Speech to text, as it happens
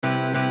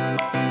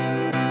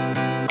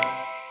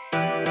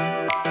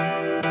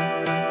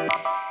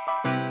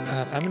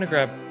I'm going to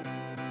grab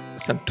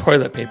some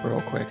toilet paper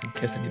real quick in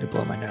case I need to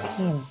blow my nose.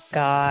 Oh,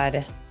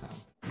 God.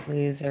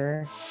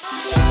 Loser.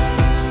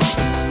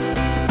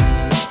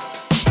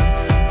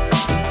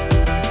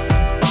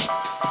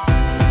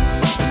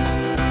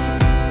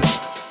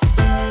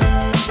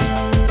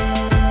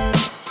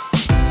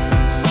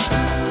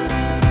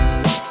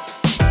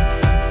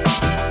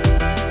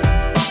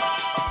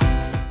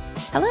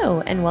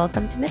 Hello, and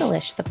welcome to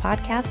Middle-ish, the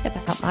podcast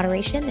about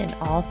moderation in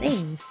all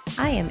things.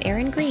 I am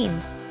Erin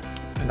Green.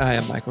 And I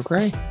am Michael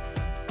Gray.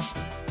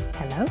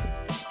 Hello.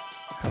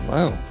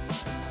 Hello.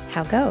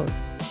 How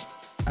goes?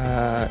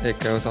 It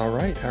goes all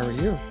right. How are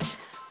you?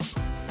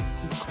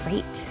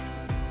 Great.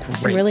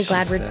 Great, I'm really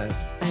glad she we're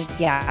says.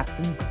 Yeah,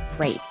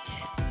 great.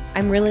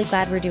 I'm really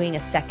glad we're doing a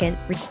second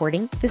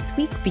recording this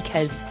week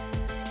because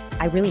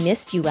I really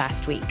missed you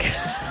last week.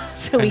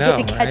 So we get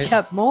to catch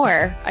up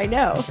more. I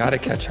know. Got to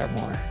catch up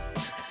more.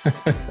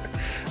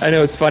 I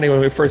know it's funny when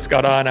we first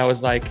got on, I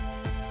was like,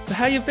 so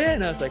how you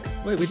been? I was like,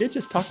 wait, we did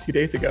just talk 2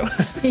 days ago.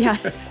 Yeah.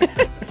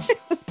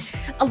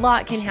 A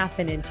lot can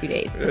happen in 2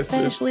 days,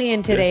 especially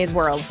in today's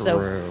world. True.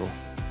 So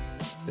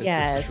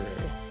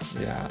Yes.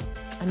 Yeah.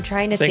 I'm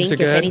trying to Things think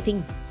are if good?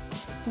 anything.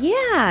 Yeah,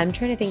 I'm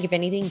trying to think if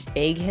anything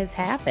big has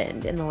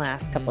happened in the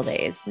last couple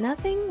days.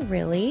 Nothing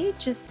really.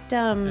 Just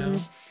kind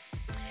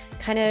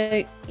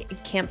of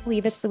can't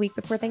believe it's the week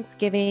before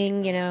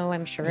Thanksgiving. You know,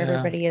 I'm sure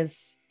everybody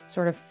is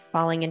sort of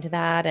falling into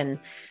that. And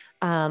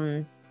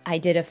I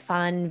did a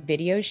fun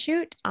video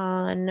shoot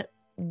on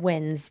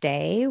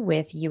Wednesday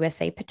with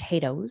USA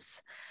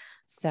Potatoes.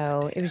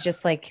 So it was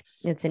just like,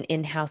 it's an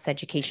in-house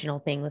educational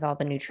thing with all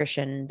the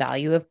nutrition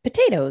value of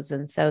potatoes.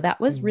 And so that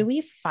was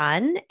really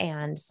fun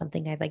and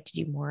something I'd like to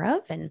do more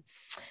of and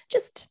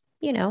just,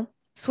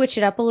 switch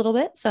it up a little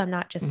bit. So I'm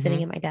not just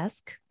sitting at my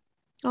desk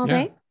all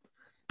day.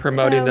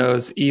 Promoting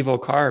those evil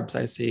carbs,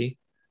 I see.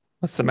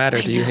 What's the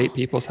matter? Do you hate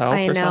people's health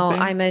or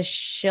something? I'm a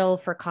shill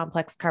for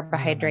complex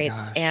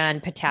carbohydrates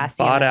and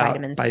potassium and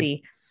vitamin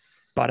C.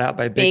 Bought out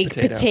by Big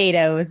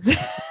Potatoes.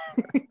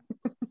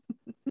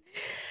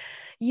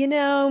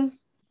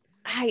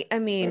 I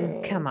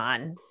mean, come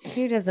on.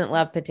 Who doesn't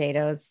love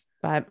potatoes?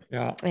 But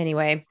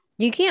anyway,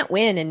 you can't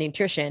win in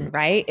nutrition,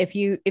 right? If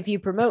you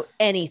promote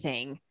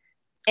anything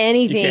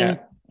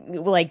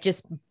like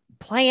just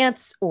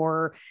plants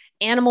or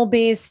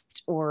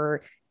animal-based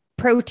or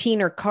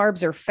protein or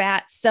carbs or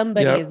fat,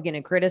 somebody is going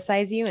to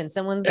criticize you and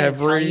someone's going to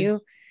tell you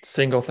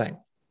single thing,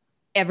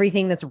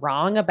 everything that's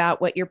wrong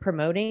about what you're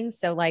promoting.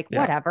 So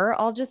whatever,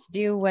 I'll just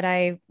do what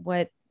the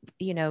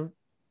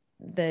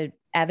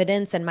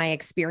evidence and my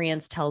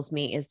experience tells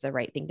me is the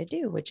right thing to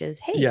do, which is,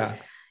 hey,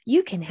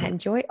 you can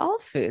enjoy all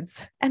foods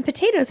and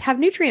potatoes have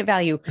nutrient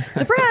value.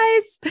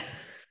 Surprise.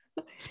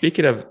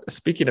 Speaking of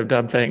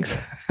dumb things,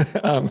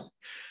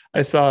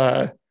 I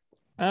saw,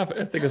 I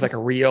think it was like a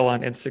reel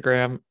on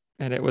Instagram,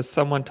 and it was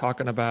someone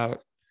talking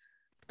about,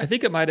 I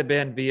think it might've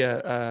been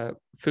via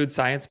Food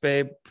Science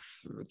Babe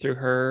through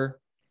her.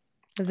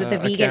 Was it the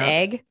vegan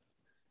egg?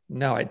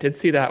 No, I did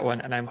see that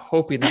one, and I'm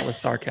hoping that was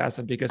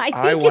sarcasm because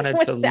I wanted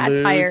to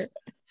lose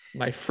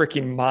my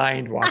freaking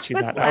mind watching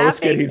that. I was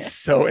getting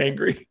so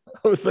angry.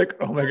 I was like,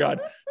 oh my God,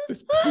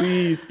 this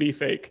please be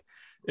fake.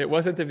 It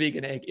wasn't the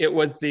vegan egg. It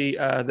was the,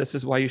 this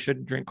is why you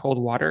shouldn't drink cold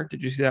water.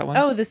 Did you see that one?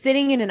 Oh, the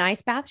sitting in an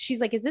ice bath. She's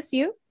like, is this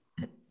you?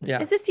 Yeah.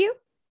 Is this you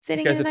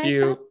sitting in an ice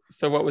bath?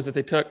 So what was it?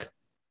 They took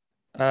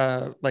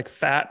like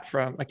fat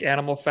from like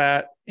animal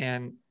fat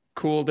and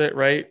cooled it,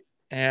 right?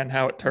 And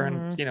how it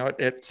turned,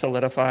 it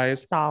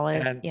solidifies.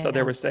 Solid. And so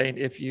they were saying,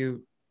 if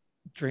you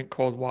drink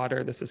cold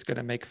water, this is going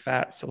to make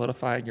fat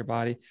solidify in your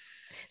body.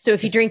 So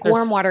if you drink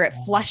warm water, it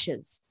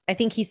flushes. I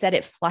think he said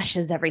it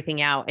flushes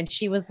everything out. And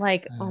she was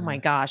like, oh my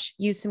gosh,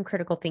 use some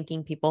critical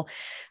thinking, people.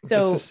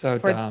 So this is so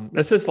dumb.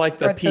 This is like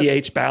the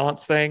pH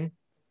balance thing.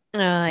 You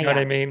know what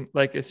I mean?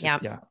 Like it's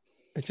just,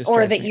 it just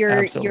or that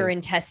your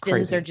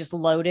intestines are just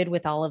loaded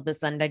with all of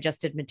this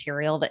undigested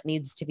material that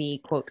needs to be,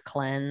 quote,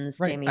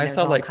 cleansed. Right. I mean, there's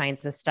all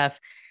kinds of stuff.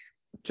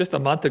 Just a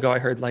month ago, I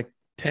heard like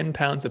 10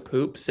 pounds of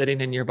poop sitting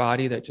in your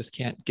body that just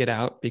can't get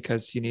out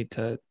because you need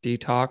to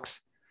detox.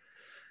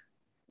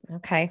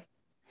 Okay.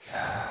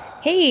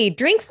 Hey,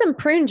 drink some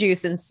prune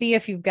juice and see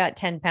if you've got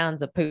 10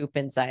 pounds of poop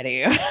inside of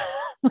you.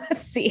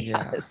 Let's see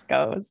how this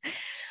goes.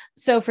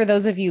 So for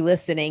those of you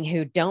listening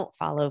who don't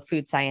follow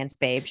Food Science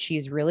Babe,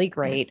 she's really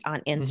great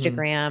on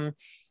Instagram.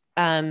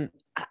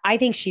 I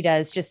think she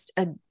does just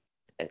a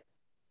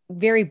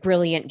very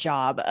brilliant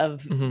job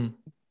of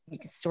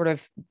sort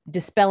of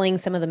dispelling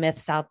some of the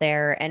myths out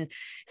there and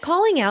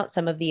calling out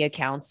some of the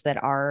accounts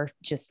that are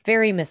just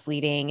very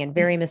misleading and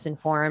very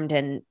misinformed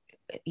and,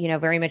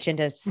 very much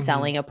into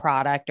selling a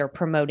product or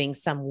promoting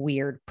some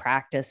weird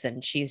practice.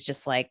 And she's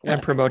just like,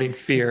 and promoting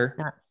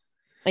fear.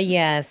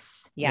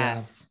 Yes.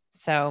 Yeah.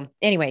 So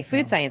anyway,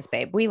 Food Science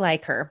Babe, we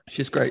like her.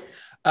 She's great.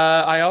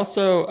 I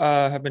also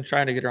have been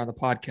trying to get her on the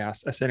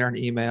podcast. I sent her an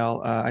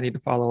email. I need to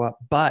follow up,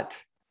 but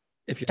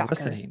if you're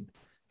listening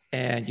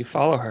and you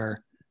follow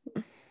her,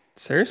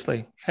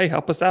 seriously, hey,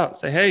 help us out.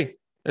 Say, hey,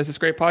 there's this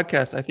great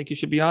podcast. I think you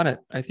should be on it.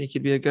 I think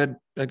you'd be a good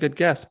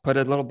guest. Put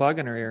a little bug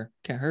in her ear.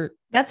 Can't hurt.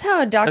 That's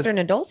how Dr.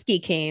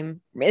 Nadolski came,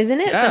 isn't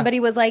it? Yeah.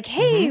 Somebody was like,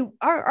 hey,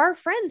 our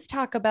friends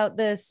talk about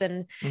this.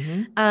 And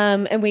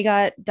and we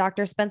got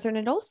Dr. Spencer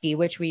Nadolski,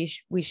 which we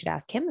should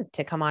ask him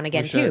to come on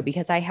again too,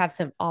 because I have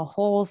a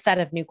whole set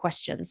of new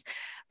questions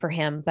for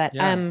him. But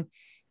that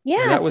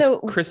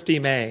was Christy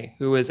May,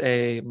 who is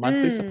a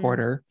monthly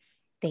supporter.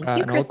 Thank you,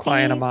 an Christy. old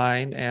client of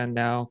mine, and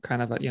now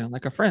kind of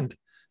like a friend.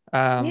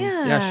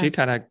 She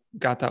kind of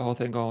got that whole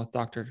thing going with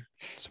Dr.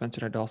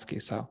 Spencer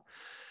Nadolski. So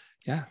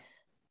yeah.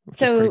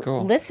 So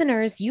cool.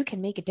 Listeners, you can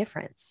make a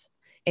difference.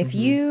 If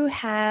you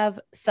have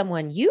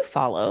someone you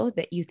follow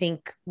that you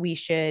think we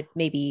should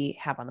maybe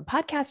have on the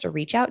podcast or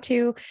reach out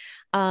to,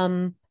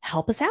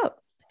 help us out.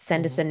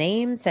 Send us a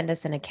name, send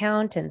us an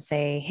account and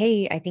say,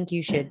 hey, I think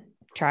you should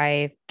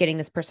try getting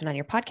this person on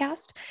your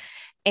podcast,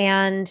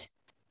 and,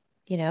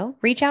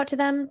 reach out to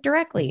them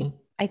directly.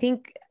 I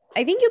think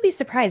you'll be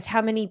surprised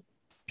how many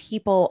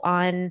people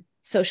on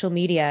social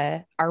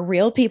media are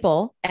real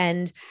people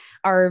and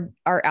are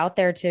out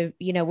there to,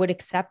 would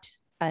accept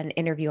an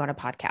interview on a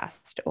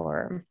podcast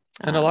or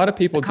and a lot of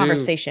people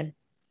conversation.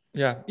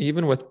 Yeah.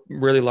 Even with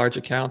really large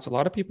accounts, a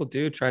lot of people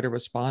do try to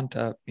respond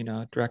to,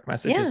 direct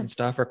messages and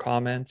stuff or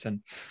comments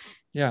and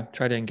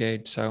try to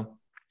engage. So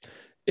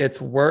it's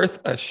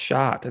worth a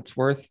shot. It's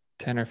worth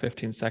 10 or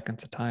 15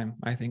 seconds of time,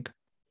 I think.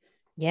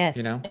 Yes.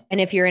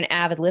 And if you're an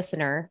avid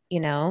listener,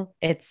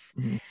 it's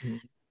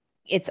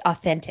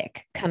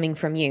authentic coming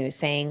from you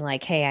saying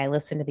like, hey, I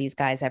listen to these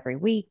guys every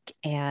week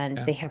and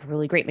they have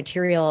really great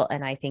material.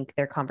 And I think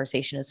their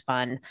conversation is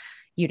fun.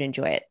 You'd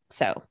enjoy it.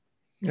 So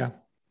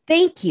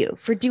thank you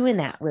for doing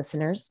that,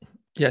 listeners.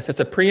 Yes.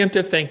 It's a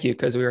preemptive thank you,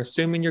 because we are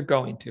assuming you're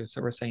going to.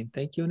 So we're saying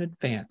thank you in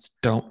advance.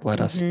 Don't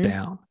let us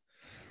down.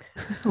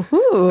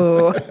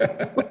 Ooh.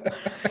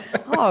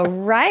 All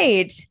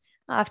right.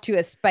 Off to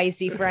a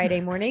spicy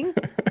Friday morning.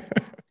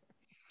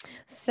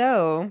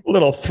 So a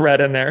little thread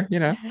in there,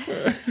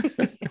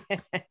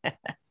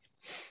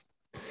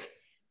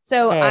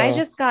 So I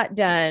just got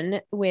done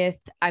with,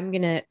 I'm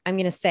going to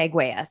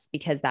segue us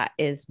because that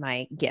is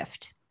my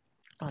gift.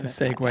 On the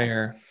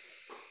seguer.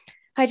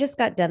 I just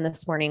got done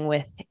this morning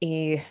with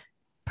a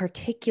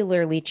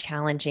particularly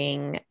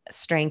challenging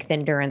strength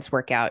endurance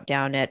workout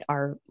down at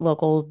our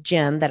local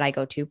gym that I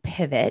go to,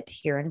 Pivot,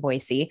 here in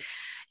Boise.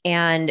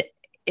 And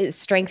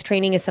strength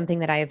training is something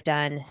that I have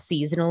done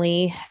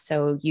seasonally.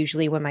 So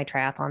usually when my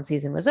triathlon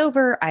season was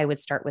over, I would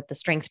start with the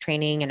strength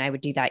training, and I would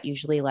do that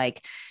usually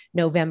like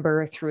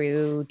November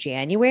through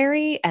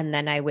January. And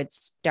then I would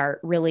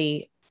start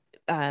really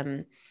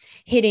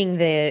hitting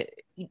the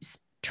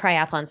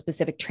triathlon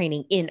specific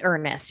training in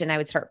earnest. And I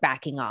would start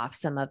backing off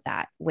some of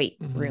that weight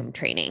room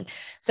training.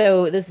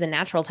 So this is a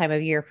natural time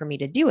of year for me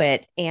to do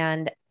it.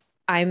 And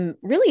I'm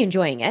really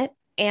enjoying it.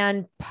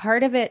 And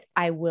part of it,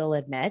 I will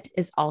admit,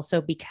 is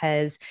also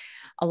because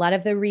a lot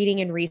of the reading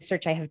and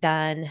research I have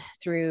done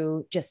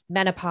through just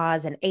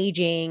menopause and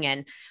aging,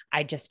 and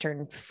I just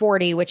turned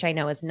 40, which I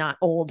know is not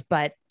old,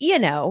 but you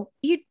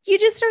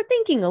just start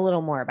thinking a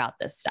little more about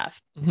this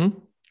stuff.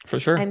 For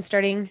sure. I'm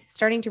starting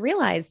to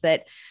realize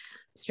that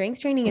strength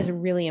training is a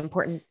really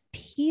important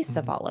piece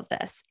of all of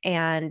this.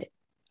 And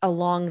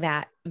along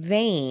that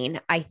vein,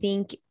 I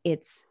think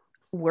it's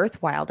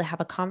worthwhile to have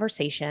a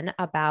conversation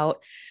about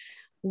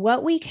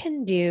what we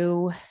can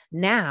do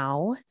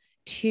now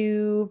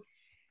to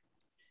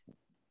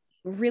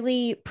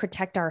really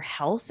protect our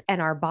health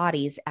and our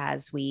bodies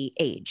as we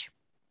age.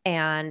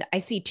 And I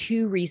see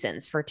two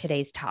reasons for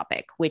today's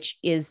topic, which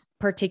is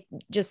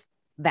just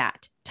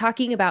that,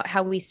 talking about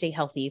how we stay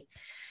healthy,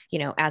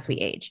 as we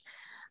age.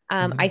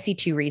 I see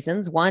two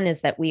reasons. One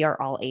is that we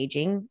are all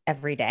aging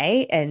every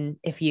day. And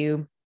if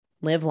you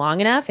live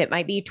long enough, it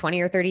might be 20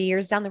 or 30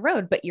 years down the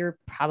road, but you're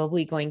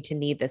probably going to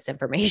need this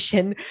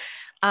information.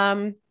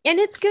 And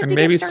it's good to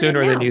maybe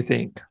sooner than you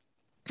think.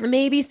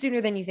 Maybe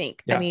sooner than you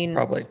think. Yeah, I mean,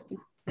 probably.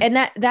 And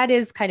that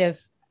is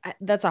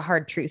that's a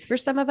hard truth for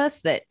some of us,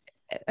 that,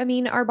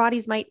 our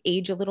bodies might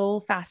age a little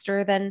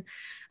faster than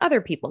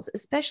other people's,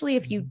 especially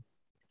if you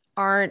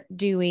aren't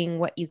doing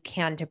what you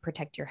can to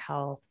protect your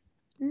health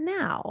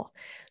now.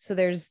 So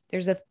there's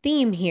a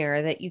theme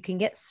here that you can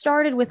get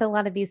started with a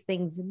lot of these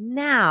things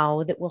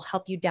now that will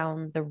help you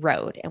down the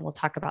road. And we'll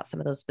talk about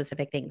some of those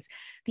specific things.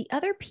 The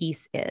other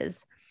piece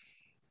is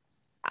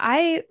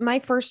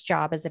my first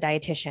job as a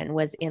dietitian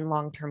was in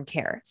long-term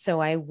care.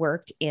 So I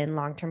worked in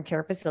long-term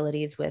care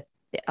facilities with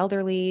the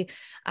elderly.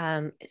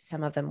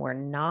 Some of them were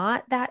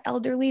not that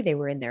elderly. They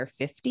were in their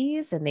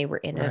 50s, and they were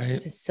in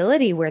a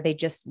facility where they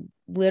just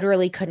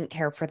literally couldn't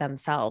care for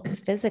themselves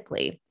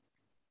physically.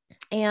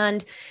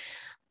 And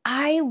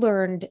I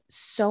learned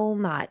so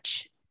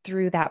much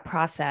through that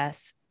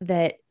process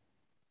that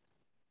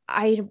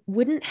I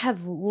wouldn't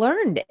have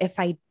learned if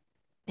I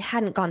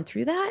hadn't gone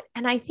through that.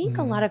 And I think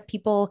a lot of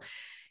people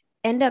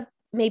end up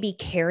maybe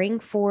caring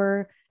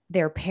for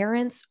their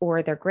parents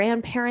or their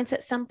grandparents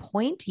at some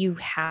point. You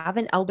have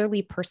an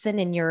elderly person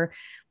in your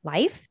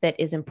life that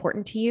is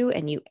important to you,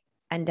 and you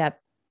end up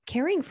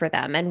caring for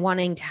them and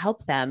wanting to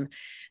help them,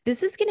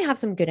 this is going to have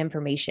some good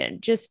information.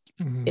 Just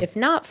if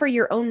not for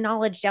your own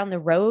knowledge down the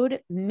road,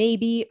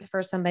 maybe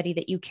for somebody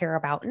that you care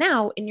about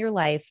now in your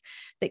life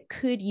that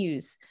could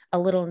use a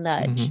little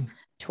nudge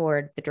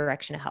toward the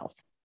direction of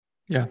health.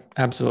 Yeah,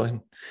 absolutely.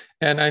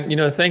 And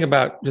the thing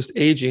about just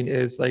aging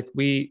is like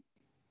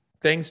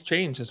things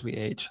change as we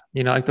age,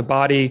 like the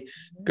body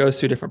goes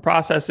through different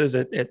processes.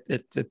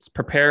 It's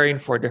preparing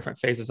for different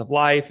phases of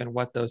life and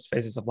what those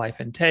phases of life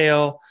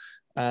entail.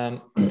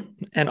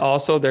 And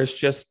also there's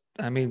just,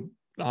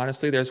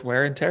 honestly, there's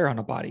wear and tear on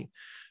a body,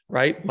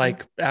 right?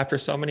 Like after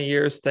so many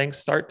years, things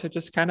start to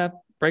just kind of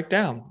break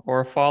down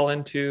or fall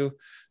into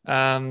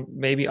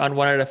maybe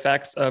unwanted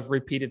effects of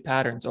repeated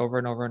patterns over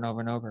and over and over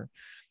and over.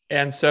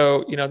 And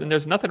so, then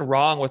there's nothing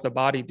wrong with the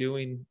body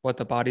doing what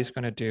the body's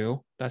going to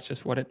do. That's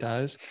just what it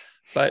does.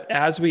 But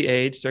as we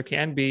age, there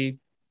can be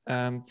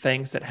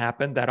things that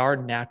happen that are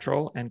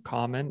natural and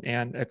common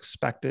and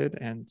expected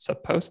and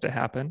supposed to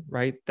happen,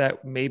 right?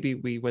 That maybe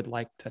we would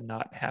like to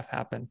not have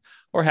happen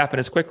or happen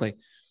as quickly.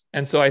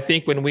 And so I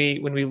think when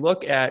we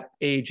look at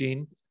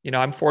aging,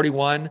 I'm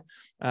 41,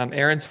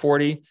 Aaron's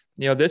 40,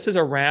 this is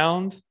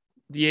around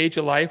the age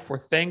of life where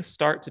things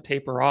start to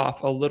taper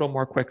off a little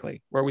more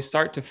quickly, where we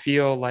start to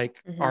feel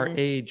like our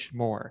age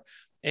more.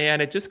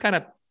 And it just kind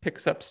of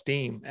picks up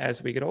steam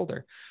as we get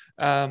older.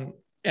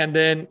 And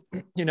then,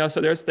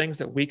 so there's things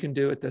that we can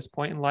do at this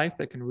point in life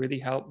that can really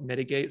help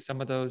mitigate some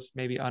of those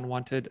maybe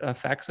unwanted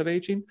effects of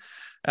aging.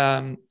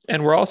 And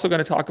we're also going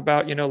to talk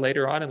about,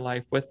 later on in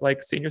life with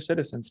like senior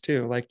citizens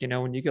too. Like,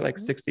 when you get like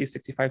 60,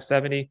 65,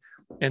 70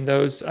 in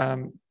those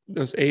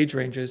age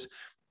ranges,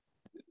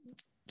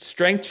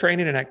 strength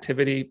training and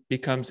activity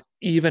becomes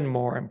even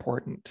more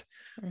important.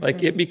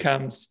 Like it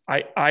becomes,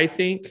 I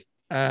think,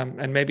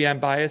 and maybe I'm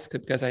biased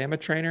because I am a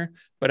trainer,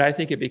 but I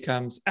think it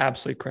becomes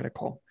absolutely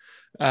critical.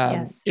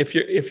 Yes. If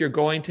you're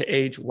going to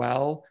age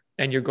well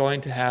and you're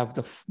going to have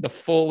the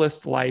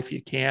fullest life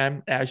you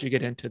can as you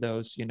get into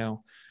those, late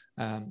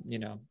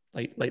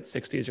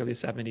 60s, early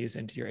 70s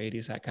into your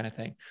 80s, that kind of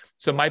thing.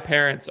 So my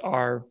parents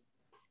are,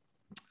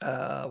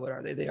 what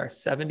are they? They are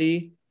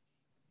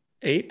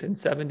 78 and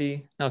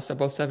 70. No, so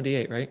both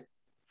 78, right?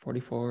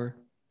 44.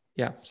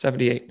 Yeah.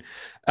 78.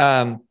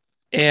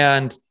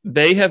 And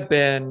they have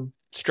been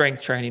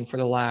strength training for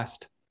the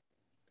last,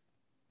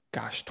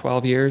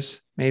 12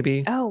 years,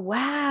 maybe. Oh,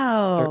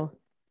 wow.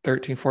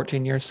 13,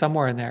 14 years,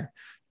 somewhere in there.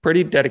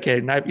 Pretty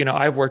dedicated. And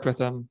I've worked with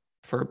them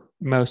for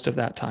most of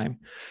that time.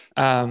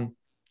 And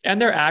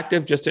they're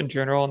active just in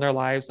general in their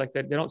lives. Like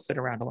they don't sit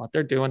around a lot.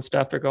 They're doing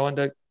stuff. They're going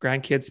to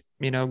grandkids,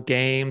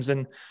 games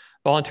and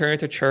volunteering at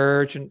the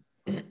church. And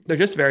they're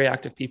just very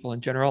active people in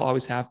general,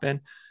 always have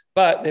been.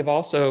 But they've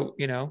also,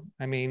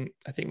 I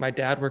think my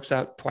dad works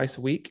out twice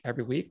a week,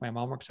 every week. My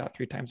mom works out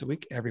 3 times a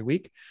week, every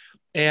week.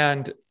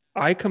 And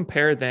I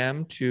compare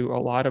them to a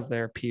lot of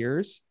their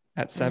peers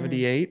at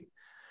 78.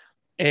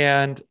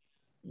 And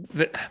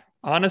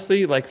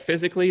honestly, like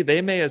physically,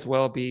 they may as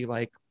well be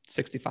like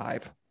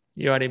 65.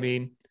 You know what I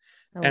mean?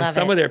 And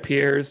some of their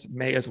peers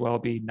may as well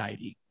be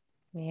 90.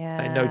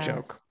 Yeah. No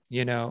joke,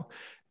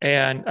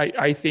 And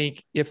I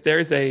think if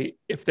there's a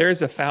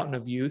fountain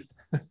of youth,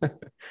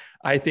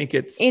 I think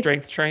it's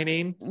strength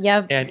training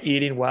and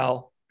eating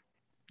well.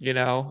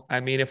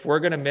 If we're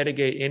going to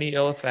mitigate any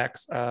ill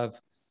effects of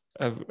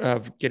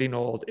getting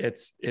old,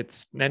 it's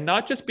and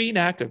not just being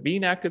active.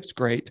 Being active is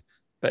great,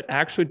 but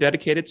actually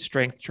dedicated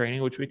strength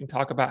training, which we can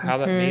talk about how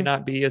that may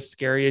not be as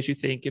scary as you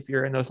think if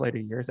you're in those later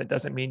years. That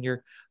doesn't mean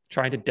you're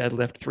trying to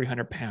deadlift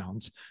 300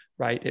 pounds,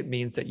 right? It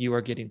means that you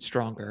are getting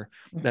stronger.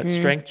 That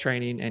strength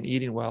training and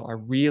eating well are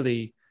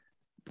really,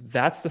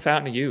 that's the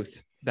fountain of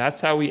youth.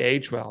 That's how we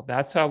age well.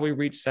 That's how we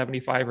reach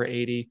 75 or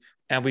 80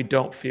 and we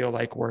don't feel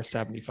like we're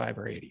 75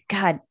 or 80.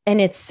 God, and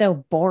it's so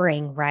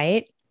boring,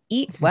 right?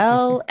 Eat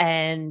well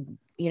and,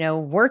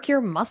 work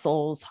your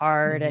muscles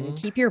hard and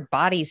keep your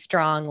body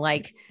strong.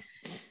 Like,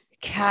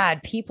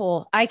 God,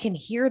 people, I can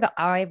hear the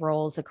eye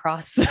rolls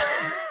across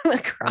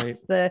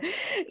the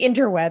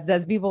interwebs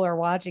as people are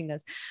watching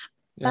this.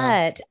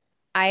 Yeah. But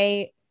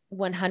I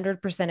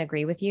 100%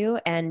 agree with you.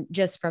 And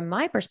just from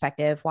my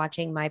perspective,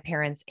 watching my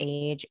parents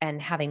age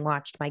and having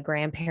watched my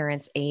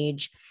grandparents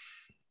age,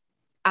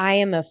 I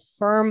am a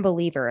firm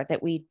believer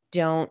that we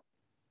don't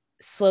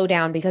slow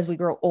down because we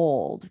grow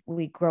old.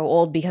 We grow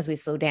old because we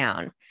slow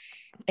down.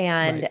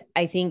 And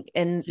I think,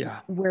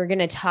 we're going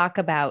to talk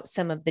about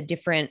some of the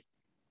different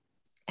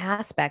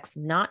aspects,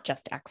 not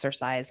just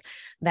exercise,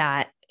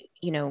 that,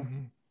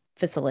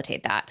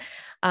 facilitate that.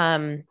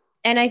 And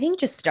I think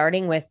just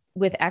starting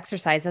with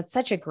exercise, that's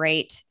such a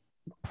great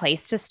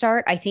place to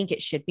start. I think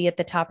it should be at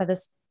the top of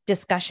this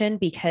discussion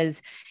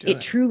because it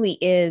truly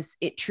is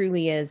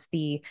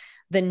the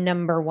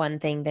number one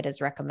thing that is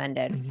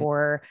recommended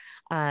for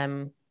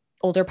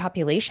older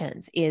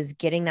populations is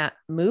getting that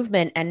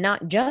movement, and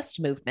not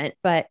just movement,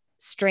 but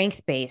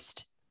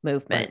strength-based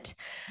movement.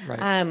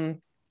 Right.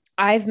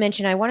 I've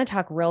mentioned, I want to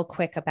talk real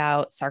quick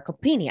about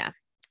sarcopenia.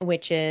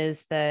 which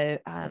is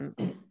the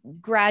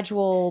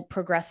gradual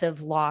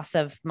progressive loss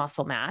of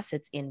muscle mass.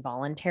 It's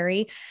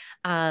involuntary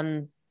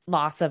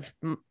loss of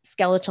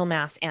skeletal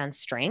mass and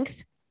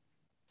strength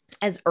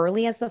as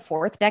early as the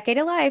 4th decade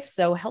of life.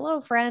 So hello,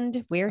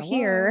 friend, we're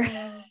here.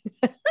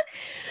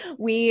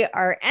 We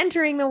are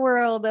entering the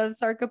world of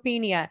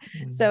sarcopenia.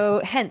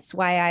 So hence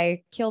why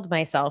I killed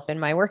myself in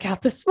my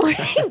workout this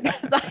morning,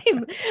 because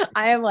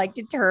I am like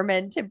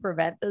determined to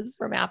prevent this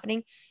from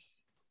happening.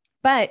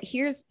 But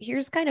here's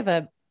kind of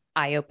a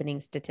eye-opening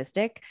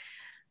statistic.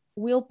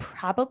 We'll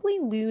probably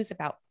lose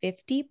about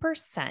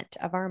 50%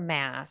 of our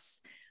mass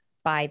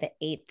by the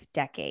 8th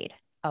decade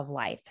of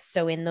life.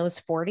 So in those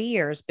 40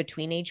 years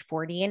between age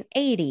 40 and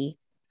 80,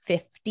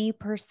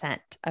 50%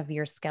 of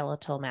your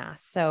skeletal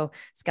mass. So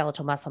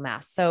skeletal muscle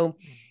mass. So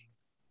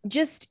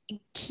just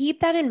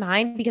keep that in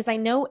mind, because I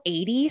know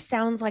 80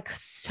 sounds like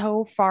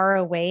so far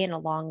away and a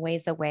long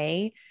ways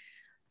away,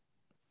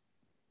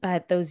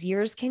 but those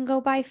years can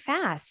go by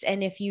fast.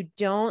 And if you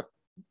don't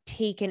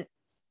take an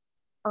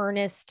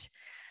earnest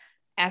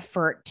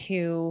effort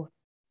to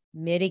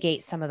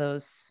mitigate some of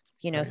those,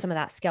 some of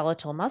that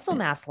skeletal muscle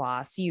mass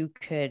loss, you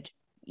could,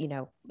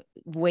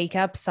 wake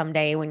up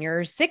someday when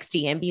you're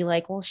 60 and be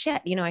like, well,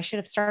 shit, I should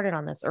have started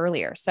on this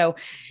earlier. So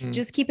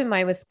just keep in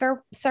mind with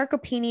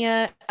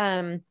sarcopenia,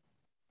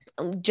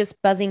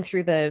 just buzzing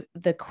through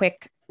the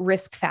quick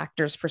risk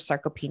factors for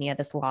sarcopenia,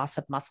 this loss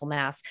of muscle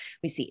mass.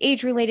 We see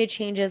age-related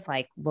changes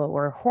like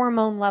lower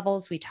hormone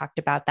levels. We talked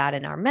about that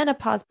in our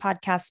menopause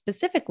podcast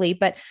specifically,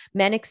 but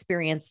men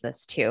experience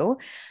this too.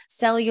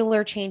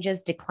 Cellular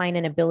changes, decline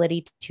in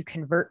ability to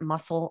convert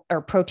muscle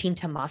or protein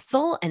to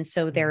muscle. And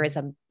so there is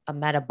a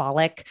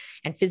metabolic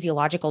and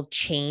physiological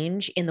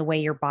change in the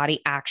way your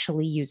body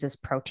actually uses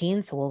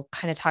protein. So we'll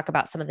kind of talk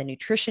about some of the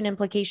nutrition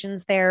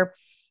implications there.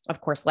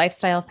 Of course,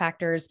 lifestyle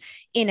factors,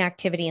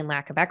 inactivity and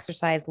lack of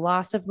exercise,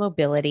 loss of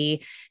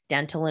mobility,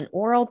 dental and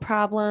oral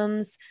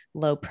problems,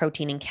 low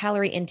protein and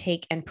calorie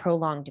intake, and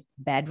prolonged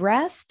bed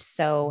rest.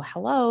 So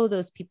hello,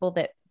 those people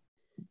that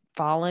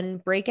fall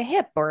and break a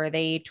hip, or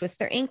they twist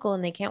their ankle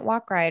and they can't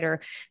walk right,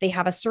 or they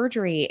have a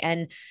surgery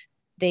and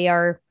they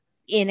are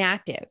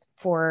inactive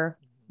for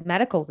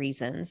medical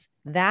reasons,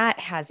 that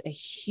has a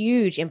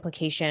huge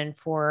implication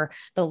for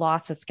the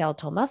loss of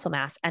skeletal muscle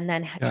mass. And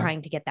then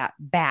trying to get that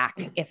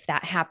back, if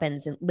that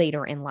happens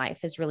later in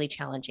life, is really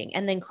challenging.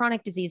 And then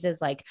chronic diseases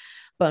like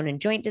bone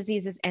and joint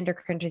diseases,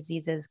 endocrine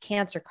diseases,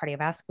 cancer,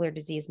 cardiovascular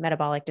disease,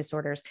 metabolic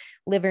disorders,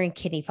 liver and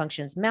kidney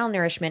functions,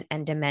 malnourishment,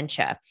 and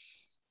dementia.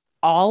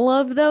 All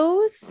of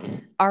those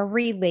are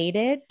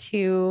related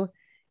to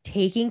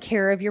taking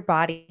care of your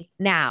body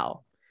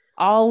now.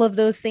 All of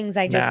those things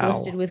I just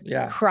listed with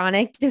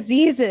chronic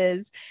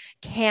diseases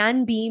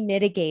can be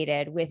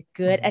mitigated with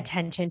good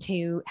attention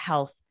to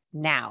health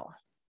now.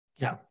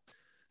 Yeah.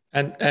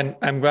 And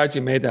I'm glad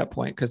you made that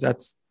point, because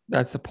that's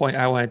the point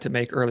I wanted to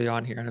make early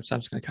on here. And so I'm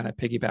just going to kind of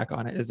piggyback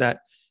on it, is that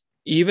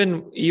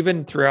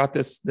even throughout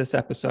this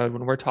episode,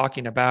 when we're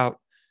talking about,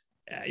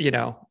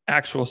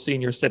 actual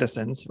senior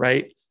citizens,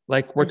 right?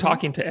 Like we're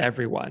talking to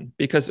everyone,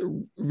 because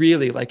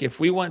really, like if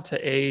we want to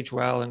age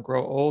well and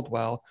grow old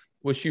well,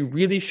 which you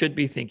really should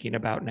be thinking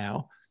about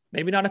now,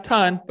 maybe not a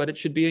ton, but it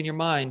should be in your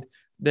mind,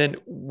 then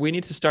we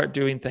need to start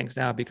doing things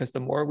now, because the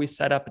more we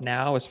set up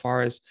now, as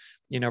far as,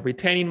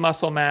 retaining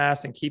muscle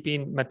mass and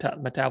keeping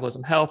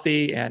metabolism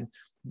healthy and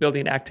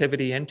building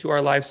activity into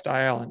our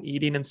lifestyle and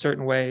eating in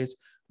certain ways,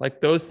 like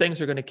those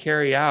things are going to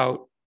carry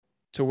out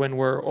to when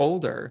we're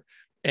older.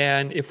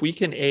 And if we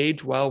can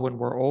age well when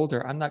we're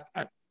older,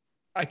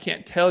 I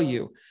can't tell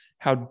you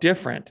how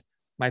different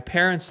my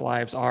parents'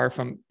 lives are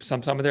from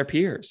some of their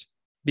peers,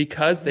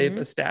 because they've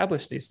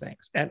established these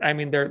things. And I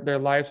mean, their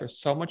lives are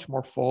so much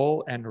more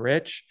full and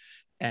rich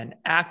and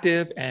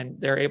active, and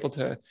they're able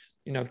to,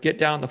 get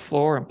down the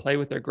floor and play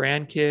with their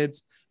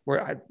grandkids,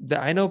 where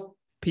I know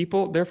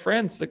people, their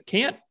friends that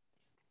can't,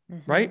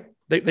 right?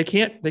 They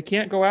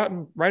can't go out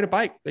and ride a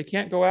bike. They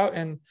can't go out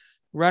and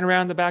run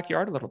around the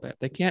backyard a little bit.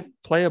 They can't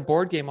play a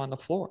board game on the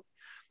floor,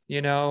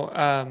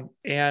 and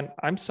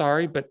I'm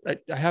sorry, but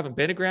I haven't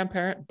been a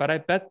grandparent, but I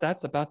bet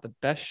that's about the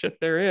best shit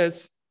there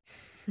is.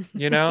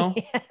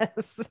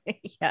 Yes.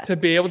 To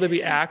be able to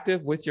be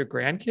active with your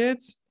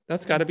grandkids,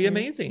 that's got to be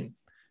amazing,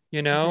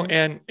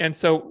 and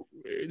so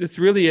this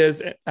really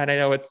is, and I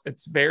know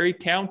it's very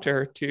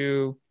counter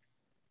to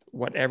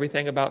what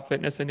everything about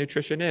fitness and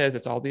nutrition is.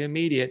 It's all the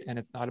immediate and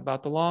it's not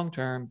about the long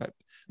term, but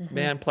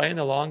man, playing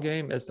the long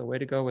game is the way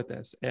to go with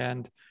this.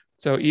 And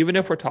so even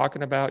if we're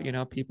talking about,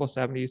 people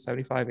 70,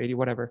 75, 80,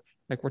 whatever,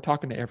 like we're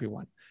talking to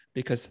everyone,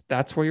 because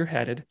that's where you're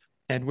headed,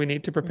 and we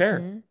need to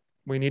prepare.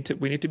 We need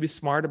to be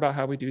smart about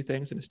how we do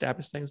things and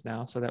establish things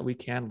now, so that we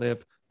can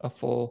live a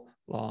full,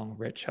 long,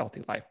 rich,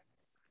 healthy life.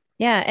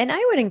 Yeah. And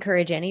I would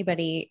encourage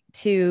anybody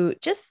to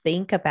just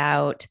think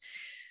about,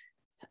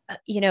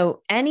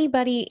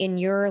 anybody in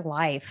your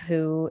life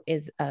who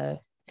is a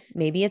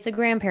Maybe it's a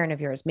grandparent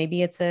of yours.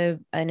 Maybe it's an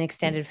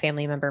extended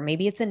family member.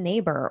 Maybe it's a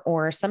neighbor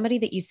or somebody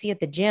that you see at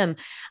the gym.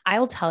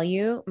 I'll tell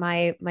you,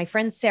 my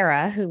friend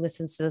Sarah, who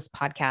listens to this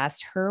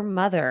podcast, her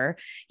mother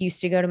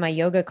used to go to my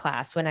yoga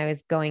class when I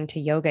was going to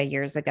yoga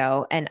years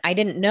ago. And I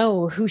didn't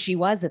know who she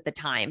was at the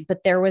time,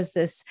 but there was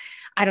this,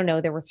 I don't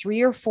know, there were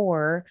 3 or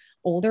 4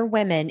 older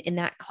women in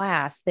that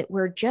class that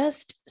were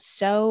just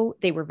so,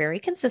 they were very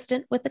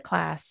consistent with the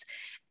class,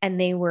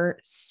 and they were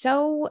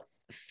so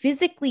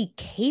physically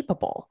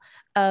capable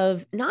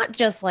of not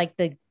just like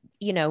the,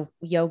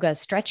 yoga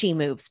stretchy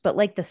moves, but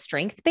like the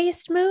strength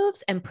based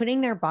moves and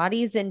putting their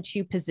bodies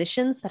into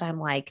positions that I'm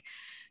like,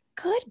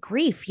 good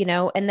grief,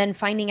 and then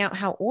finding out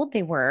how old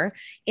they were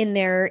in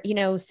their,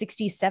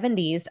 60s,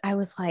 70s. I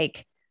was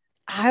like,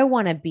 I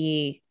want to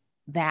be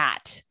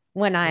that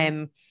when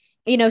I'm,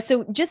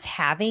 so just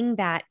having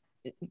that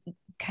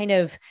kind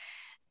of,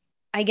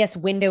 I guess,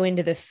 window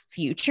into the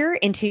future,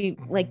 into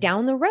like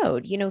down the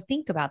road,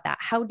 think about that.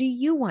 How do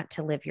you want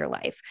to live your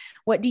life?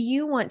 What do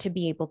you want to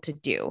be able to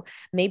do?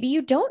 Maybe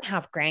you don't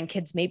have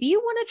grandkids. Maybe you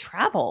want to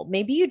travel.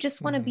 Maybe you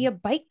just want to be a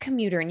bike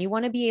commuter and you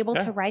want to be able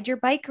to ride your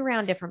bike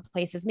around different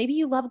places. Maybe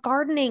you love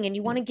gardening and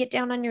you want to get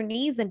down on your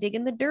knees and dig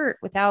in the dirt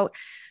without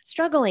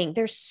struggling.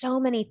 There's so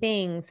many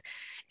things.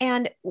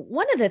 And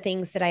one of the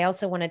things that I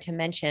also wanted to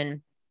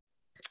mention,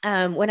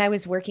 when I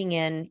was working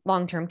in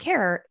long-term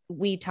care,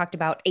 we talked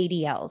about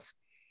ADLs,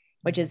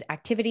 which is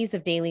activities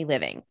of daily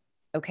living.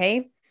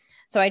 Okay.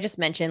 So I just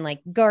mentioned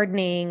like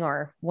gardening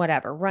or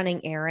whatever,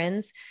 running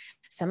errands.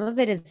 Some of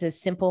it is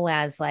as simple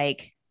as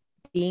like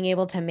being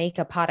able to make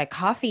a pot of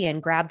coffee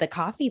and grab the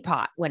coffee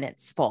pot when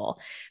it's full.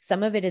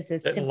 Some of it is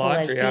as simple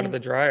as out of the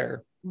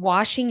dryer,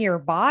 washing your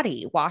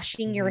body,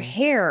 washing your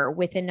hair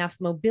with enough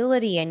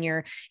mobility in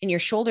your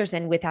shoulders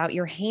and without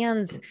your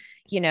hands,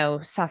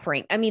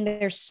 suffering. I mean,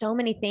 there's so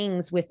many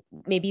things with,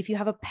 maybe if you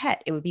have a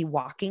pet, it would be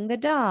walking the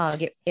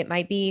dog. It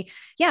might be,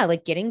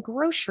 like getting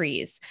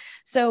groceries.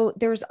 So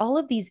there's all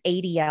of these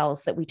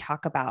ADLs that we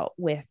talk about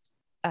with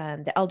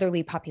the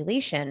elderly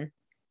population.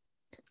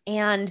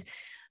 And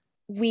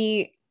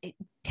we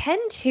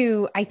tend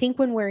to, I think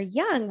when we're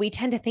young, we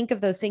tend to think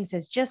of those things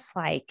as just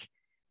like,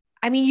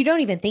 I mean, you don't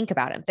even think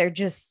about them. They're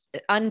just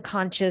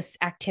unconscious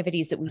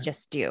activities that we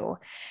just do.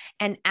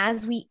 And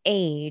as we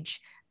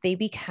age,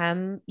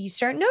 you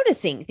start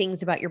noticing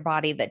things about your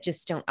body that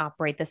just don't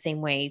operate the same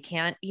way. You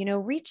can't,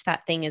 reach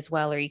that thing as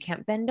well, or you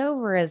can't bend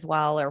over as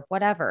well, or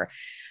whatever.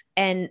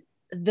 And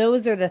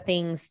those are the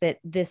things that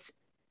this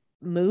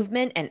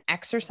movement and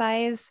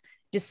exercise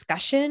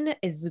discussion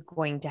is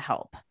going to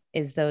help,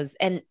 is those.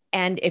 And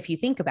if you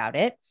think about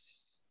it,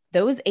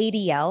 those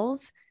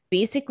ADLs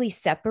basically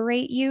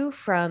separate you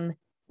from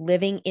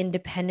living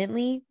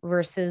independently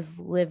versus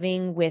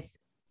living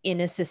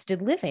in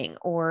assisted living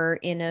or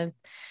in a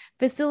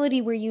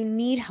facility where you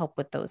need help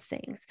with those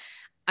things.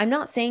 I'm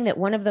not saying that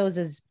one of those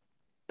is,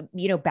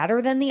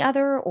 better than the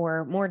other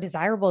or more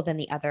desirable than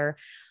the other.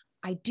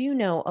 I do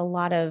know a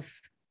lot of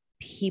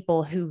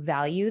people who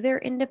value their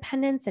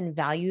independence and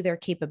value their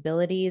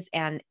capabilities,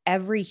 and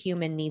every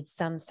human needs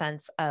some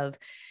sense of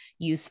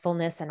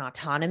usefulness and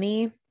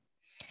autonomy.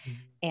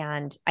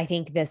 And I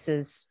think this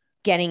is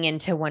getting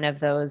into one of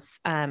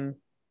those, having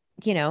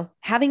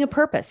a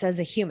purpose as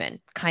a human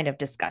kind of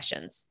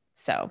discussions.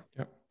 So,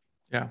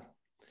 yeah.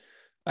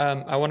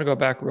 I want to go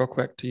back real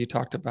quick to, you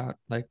talked about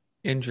like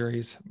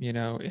injuries,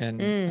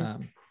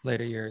 in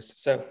later years.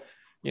 So,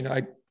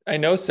 I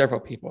know several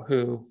people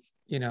who,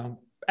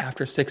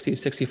 after 60,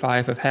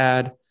 65 have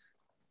had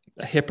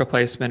a hip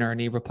replacement or a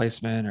knee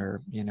replacement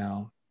or,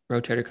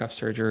 rotator cuff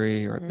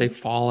surgery, or they've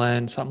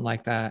fallen, something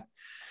like that.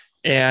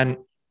 And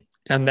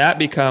that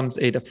becomes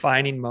a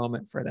defining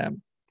moment for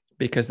them,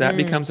 because that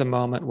becomes a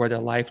moment where their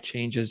life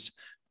changes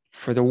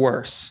for the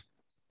worse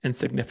in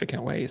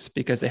significant ways,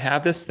 because they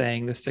have this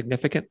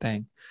significant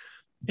thing.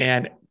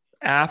 And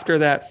after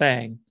that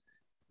thing,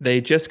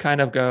 they just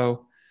kind of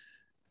go,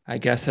 I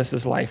guess this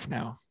is life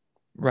now,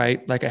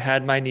 right? Like I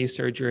had my knee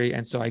surgery,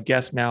 and so I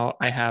guess now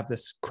I have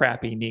this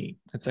crappy knee.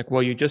 It's like,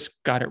 well, you just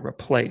got it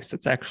replaced.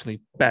 It's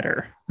actually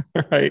better,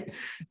 right?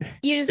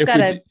 You just got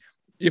to,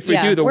 if we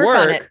do the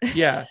work.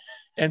 Yeah.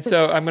 And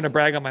so I'm going to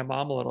brag on my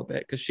mom a little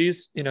bit, because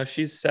she's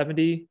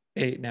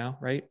 78 now,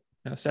 right?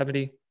 No,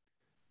 70.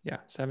 Yeah.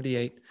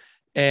 78.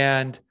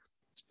 And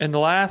in the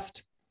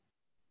last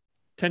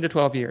 10 to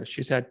 12 years,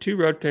 she's had 2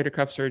 rotator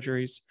cuff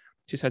surgeries.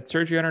 She's had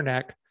surgery on her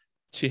neck.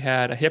 She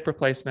had a hip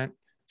replacement.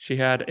 She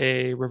had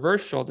a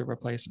reverse shoulder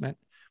replacement.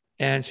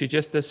 And she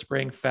just this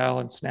spring fell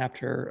and snapped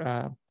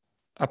her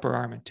upper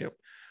arm in 2.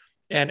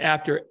 And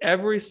after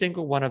every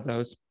single one of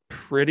those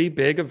pretty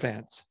big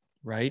events,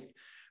 right?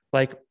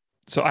 Like,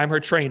 so I'm her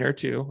trainer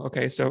too.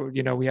 Okay. So,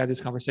 we had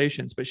these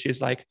conversations, but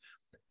she's like,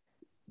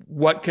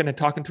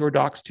 talking to her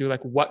docs too,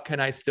 like, what can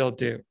I still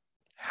do?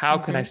 How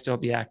can I still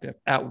be active?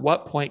 At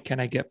what point can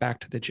I get back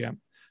to the gym?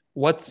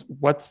 What's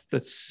the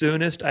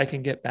soonest I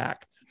can get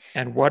back?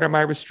 And what are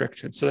my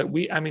restrictions? So that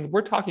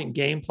we're talking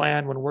game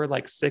plan when we're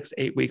like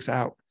 6-8 weeks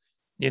out,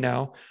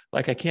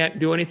 like I can't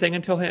do anything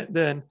until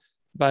then,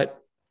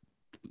 but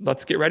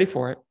let's get ready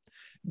for it.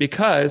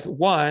 because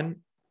one,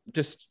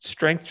 just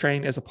strength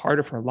training is a part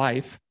of her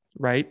life,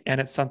 right?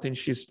 And it's something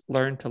she's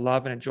learned to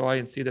love and enjoy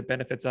and see the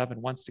benefits of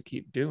and wants to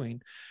keep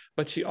doing.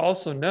 But she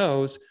also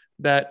knows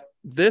that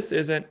this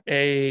isn't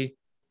a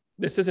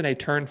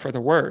turn for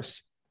the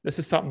worse. This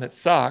is something that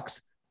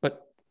sucks,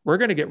 but we're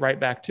going to get right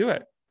back to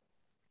it.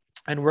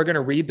 And we're going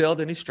to rebuild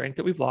any strength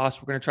that we've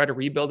lost. We're going to try to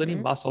rebuild any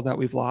muscle that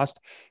we've lost.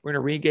 We're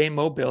going to regain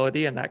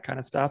mobility and that kind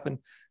of stuff. And,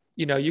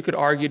 you could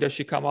argue, does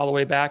she come all the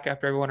way back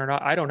after everyone or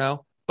not? I don't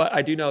know. But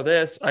I do know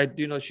this. I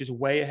do know she's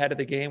way ahead of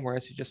the game,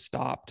 whereas she just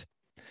stopped.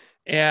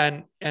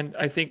 And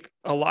I think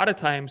a lot of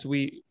times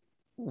we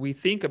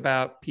think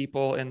about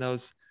people in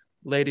those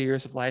later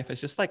years of life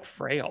as just like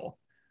frail,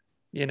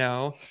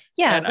 Yeah.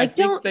 And like,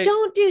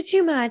 don't do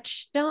too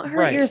much. Don't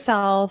hurt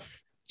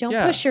yourself.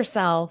 Don't push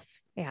yourself.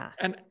 Yeah.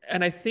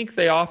 And I think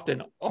they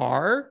often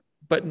are,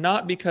 but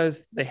not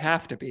because they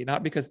have to be,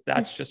 not because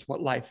that's just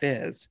what life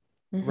is.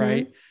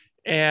 Right.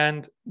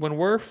 And when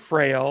we're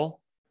frail,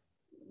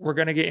 we're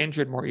going to get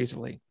injured more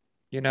easily.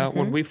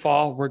 When we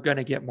fall, we're going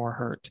to get more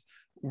hurt.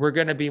 We're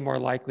going to be more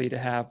likely to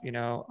have,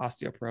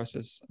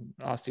 osteoporosis,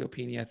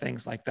 osteopenia,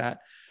 things like that.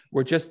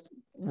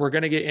 We're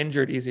going to get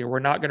injured easier. We're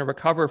not going to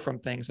recover from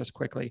things as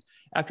quickly.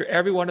 After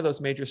every one of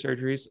those major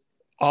surgeries,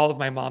 all of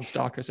my mom's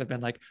doctors have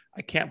been like,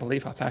 I can't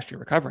believe how fast you're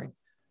recovering.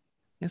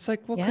 It's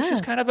like, well, because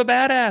she's kind of a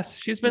badass.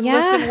 She's been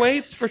lifting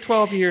weights for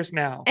 12 years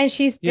now. And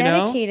she's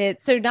dedicated.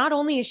 So not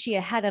only is she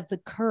ahead of the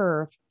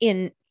curve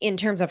in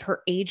terms of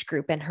her age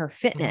group and her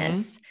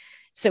fitness,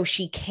 so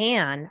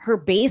her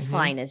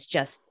baseline is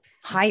just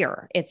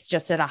higher. It's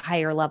just at a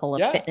higher level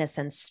of fitness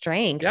and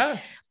strength. Yeah.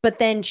 But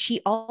then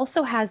she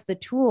also has the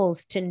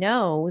tools to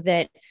know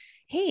that,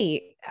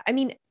 hey, I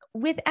mean,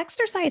 with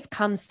exercise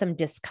comes some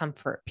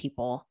discomfort,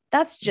 people.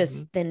 That's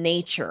just the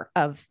nature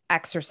of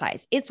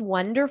exercise. It's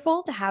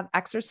wonderful to have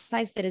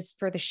exercise that is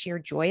for the sheer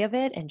joy of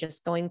it and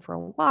just going for a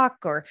walk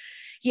or,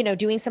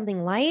 doing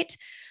something light.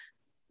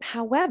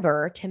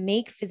 However, to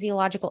make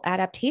physiological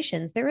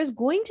adaptations, there is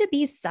going to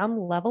be some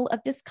level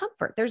of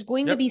discomfort. There's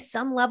going to be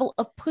some level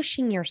of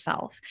pushing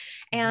yourself.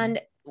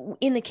 And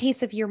in the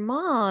case of your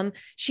mom,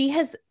 she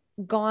has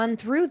gone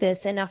through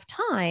this enough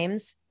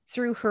times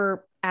through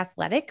her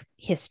athletic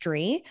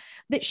history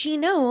that she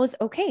knows,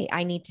 okay,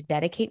 I need to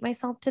dedicate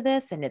myself to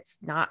this. And it's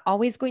not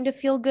always going to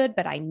feel good,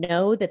 but I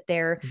know that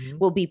there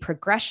will be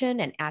progression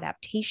and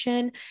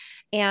adaptation.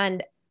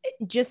 And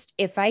just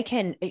if I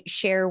can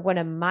share one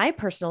of my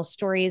personal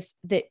stories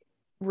that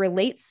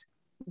relates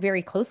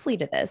very closely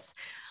to this,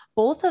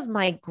 both of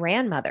my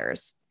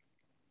grandmothers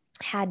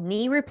had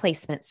knee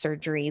replacement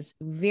surgeries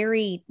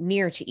very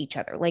near to each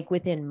other, like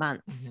within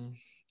months.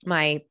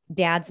 My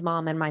dad's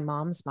mom and my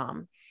mom's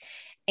mom.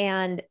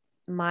 And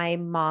my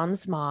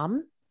mom's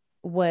mom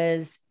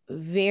was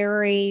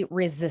very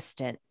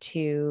resistant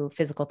to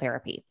physical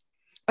therapy.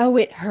 Oh,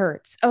 it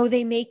hurts. Oh,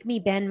 they make me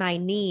bend my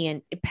knee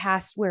and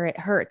past where it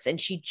hurts. And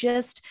she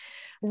just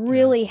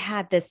really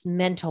had this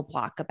mental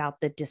block about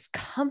the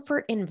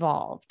discomfort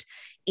involved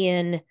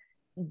in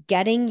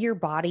getting your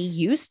body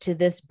used to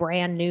this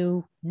brand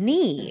new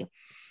knee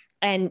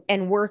and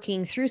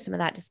working through some of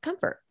that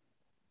discomfort.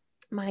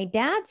 My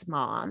dad's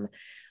mom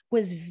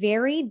was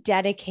very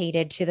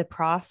dedicated to the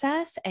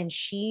process, and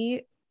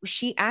she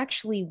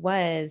actually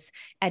was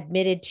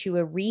admitted to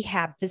a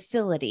rehab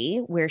facility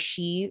where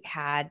she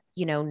had,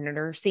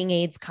 nursing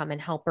aides come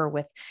and help her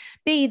with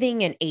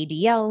bathing and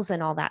ADLs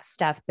and all that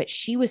stuff. But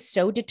she was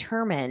so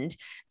determined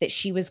that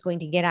she was going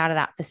to get out of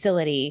that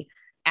facility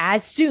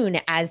as soon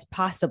as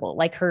possible.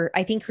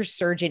 I think her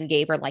surgeon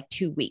gave her like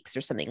 2 weeks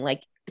or something.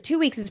 Like 2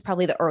 weeks is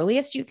probably the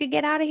earliest you could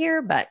get out of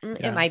here, but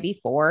it might be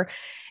 4.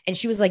 And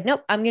she was like,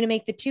 nope, I'm going to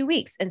make the 2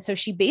 weeks. And so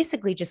she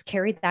basically just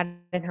carried that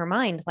in her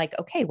mind, like,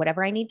 okay,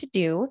 whatever I need to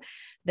do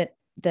that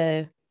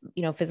the,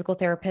 physical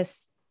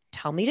therapists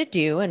tell me to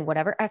do and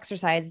whatever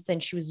exercises.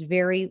 And she was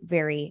very,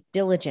 very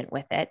diligent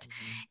with it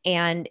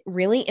and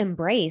really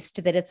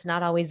embraced that it's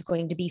not always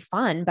going to be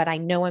fun, but I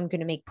know I'm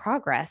going to make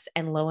progress.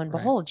 And lo and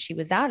behold, she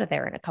was out of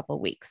there in a couple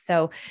of weeks.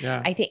 So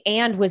I think,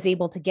 and was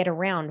able to get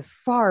around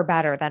far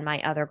better than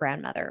my other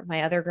grandmother.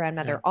 My other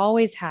grandmother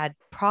always had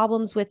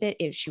problems with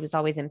it. She was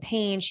always in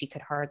pain. She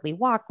could hardly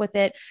walk with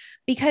it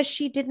because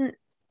she didn't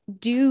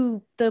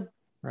do the,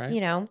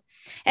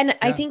 and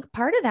I think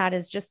part of that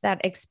is just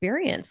that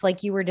experience.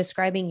 Like you were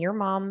describing, your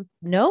mom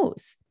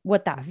knows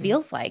what that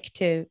feels like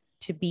to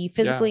be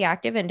physically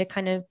active and to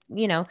kind of,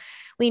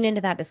 lean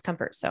into that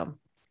discomfort. So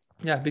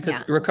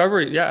because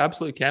recovery,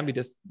 absolutely can be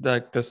just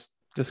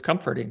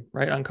discomforting,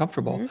 right?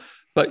 Uncomfortable.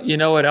 But you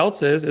know what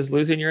else is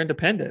losing your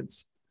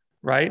independence,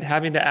 right?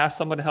 Having to ask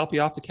someone to help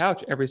you off the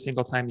couch every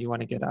single time you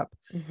want to get up,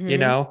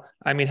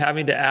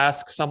 having to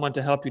ask someone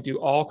to help you do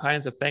all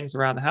kinds of things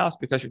around the house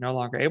because you're no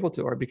longer able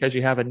to, or because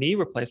you have a knee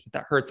replacement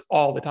that hurts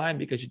all the time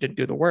because you didn't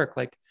do the work.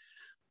 Like,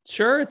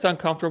 sure, it's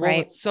uncomfortable,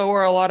 but so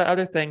are a lot of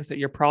other things that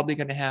you're probably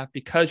going to have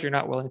because you're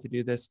not willing to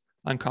do this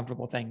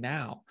uncomfortable thing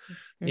now,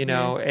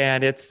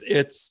 and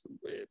it's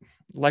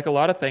like a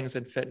lot of things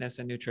in fitness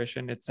and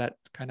nutrition. It's that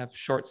kind of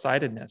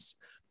short-sightedness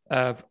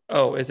of,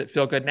 oh, is it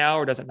feel good now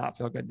or does it not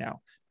feel good now?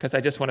 Because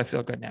I just want to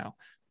feel good now.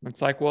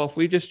 It's like, well, if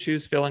we just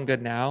choose feeling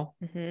good now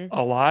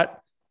a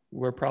lot,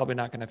 we're probably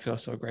not going to feel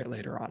so great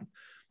later on,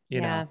 you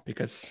know,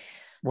 because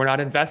we're not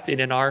investing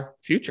in our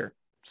future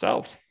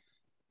selves.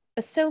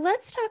 So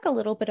let's talk a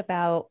little bit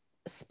about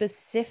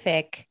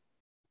specific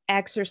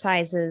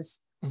exercises,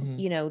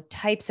 you know,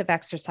 types of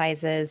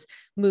exercises,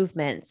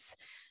 movements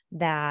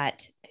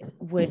that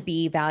would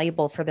be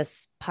valuable for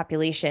this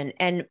population.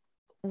 And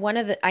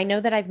I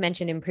know that I've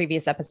mentioned in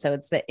previous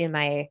episodes that in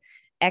my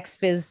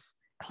ex-phys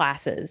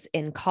classes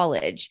in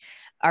college,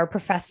 our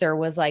professor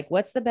was like,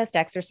 what's the best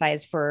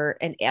exercise for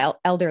an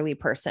elderly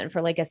person,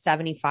 for like a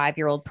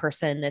 75-year-old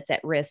person that's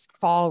at risk,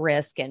 fall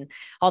risk, and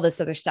all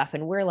this other stuff.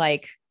 And we're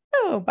like,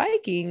 oh,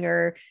 biking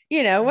or,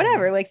 you know,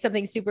 whatever, like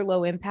something super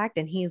low impact.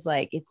 And he's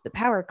like, it's the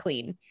power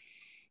clean.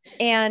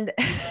 And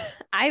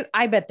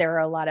I bet there are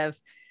a lot of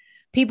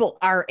people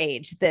our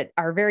age that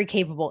are very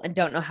capable and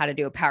don't know how to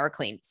do a power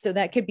clean. So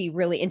that could be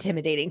really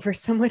intimidating for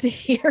someone to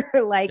hear,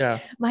 like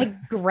my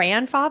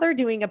grandfather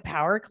doing a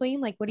power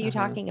clean. Like, what are you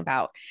talking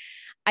about?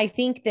 I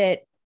think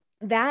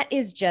that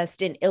is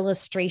just an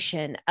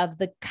illustration of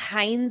the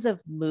kinds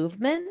of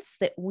movements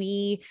that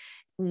we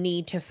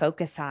need to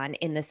focus on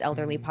in this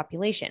elderly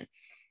population.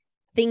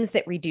 Things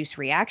that reduce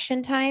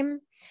reaction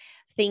time,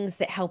 things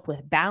that help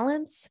with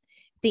balance,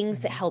 things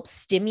that help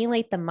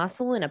stimulate the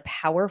muscle in a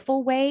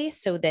powerful way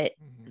so that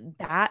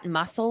that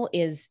muscle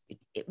is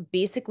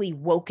basically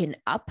woken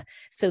up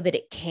so that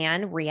it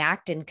can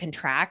react and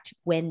contract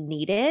when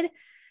needed.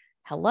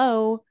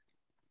 Hello.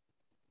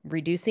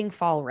 Reducing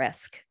fall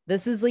risk.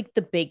 This is like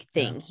the big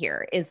thing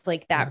here is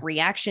like that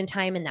reaction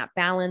time and that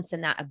balance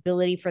and that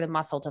ability for the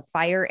muscle to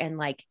fire and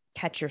like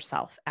catch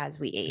yourself as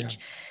we age.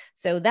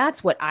 So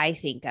that's what I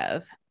think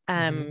of.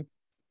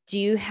 Do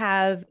you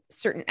have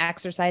certain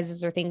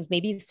exercises or things,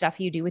 maybe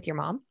stuff you do with your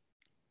mom?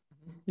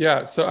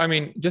 Yeah. So, I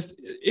mean, just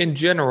in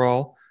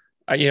general,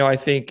 you know, I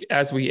think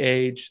as we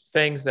age,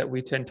 things that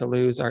we tend to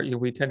lose are, you know,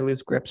 we tend to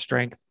lose grip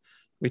strength.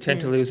 We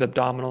tend to lose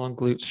abdominal and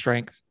glute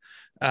strength.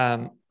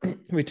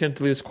 We tend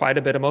to lose quite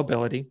a bit of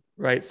mobility,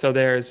 right? So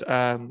there's,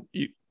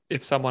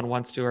 if someone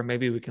wants to, or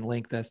maybe we can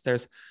link this,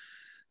 there's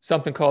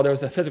something called, there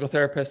was a physical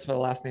therapist with the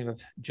last name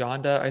of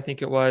Jonda, I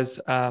think it was.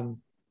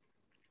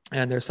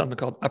 And there's something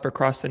called upper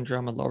cross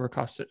syndrome and lower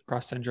cross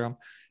syndrome.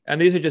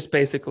 And these are just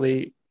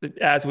basically,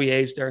 as we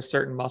age, there are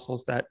certain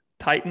muscles that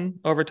tighten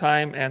over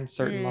time and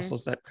certain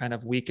muscles that kind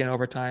of weaken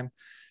over time.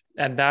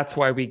 And that's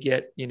why we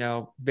get, you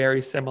know,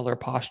 very similar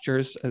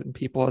postures in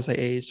people as they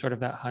age, sort of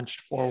that hunched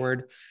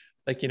forward.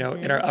 Like, you know,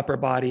 in our upper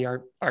body,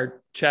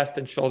 our chest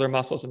and shoulder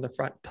muscles in the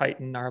front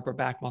tighten, our upper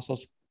back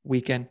muscles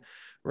weaken,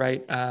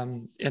 right?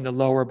 In the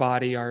lower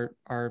body, our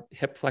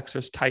hip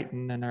flexors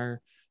tighten and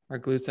our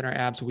glutes and our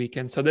abs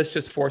weaken. So this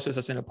just forces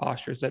us into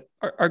postures that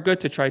are good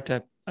to try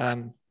to,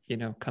 you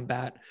know,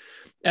 combat.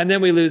 And then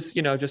we lose,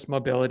 you know, just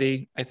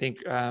mobility. I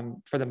think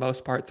for the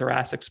most part,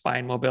 thoracic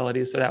spine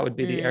mobility. So that would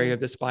be the area of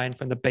the spine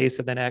from the base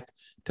of the neck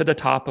to the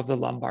top of the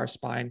lumbar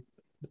spine,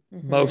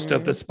 most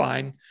of the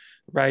spine,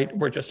 right?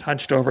 We're just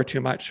hunched over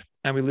too much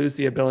and we lose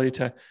the ability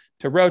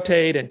to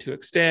rotate and to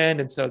extend.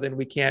 And so then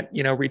we can't,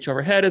 you know, reach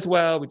overhead as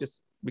well.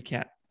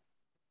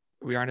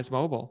 We aren't as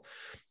mobile.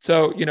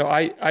 So, you know,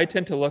 I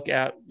tend to look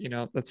at, you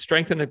know, let's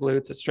strengthen the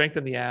glutes, let's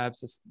strengthen the abs,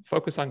 let's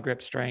focus on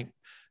grip strength,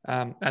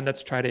 and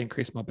let's try to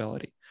increase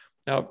mobility.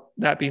 Now,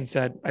 that being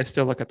said, I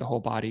still look at the whole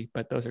body,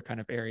 but those are kind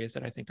of areas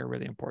that I think are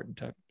really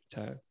important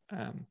to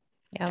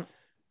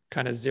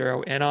kind of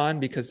zero in on,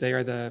 because they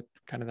are the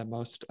kind of the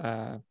most,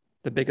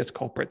 the biggest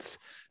culprits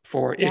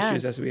for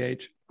issues as we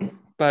age.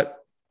 But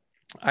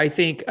I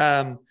think,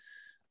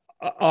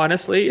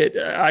 honestly,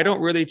 I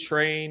don't really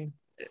train,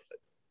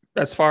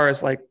 as far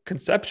as like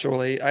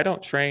conceptually, I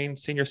don't train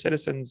senior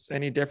citizens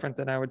any different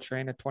than I would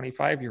train a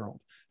 25-year-old.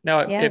 Now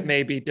it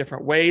may be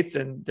different weights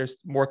and there's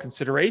more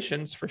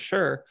considerations for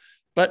sure,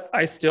 but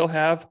I still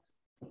have,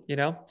 you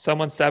know,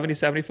 someone 70,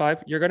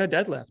 75, you're going to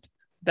deadlift.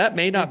 That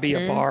may not be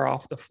a bar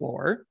off the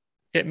floor.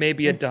 It may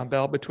be a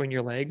dumbbell between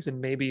your legs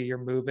and maybe you're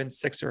moving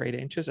 6 or 8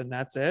 inches and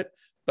that's it.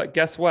 But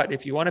guess what?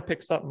 If you want to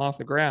pick something off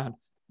the ground,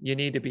 you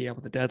need to be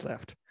able to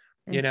deadlift,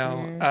 you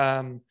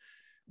know.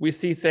 We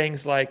see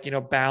things like, you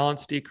know,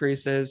 balance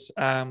decreases.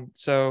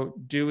 So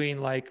doing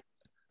like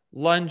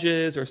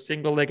lunges or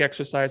single leg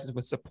exercises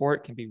with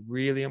support can be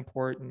really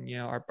important. You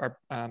know,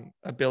 our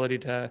ability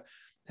to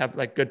have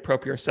like good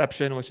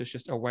proprioception, which is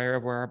just aware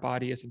of where our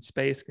body is in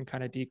space, can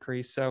kind of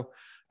decrease. So,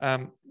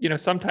 you know,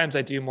 sometimes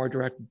I do more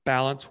direct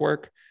balance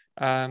work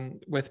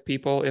with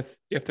people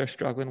if they're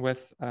struggling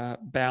with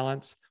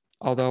balance.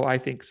 Although I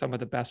think some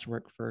of the best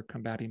work for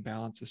combating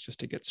balance is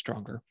just to get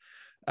stronger.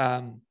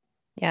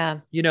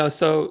 You know,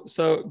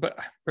 but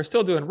we're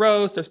still doing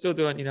rows. They're still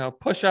doing, you know,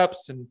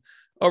 push-ups and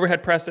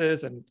overhead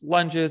presses and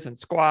lunges and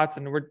squats,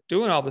 and we're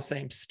doing all the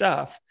same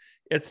stuff.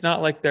 It's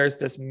not like there's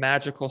this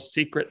magical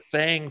secret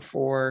thing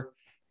for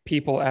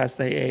people as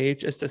they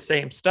age. It's the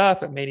same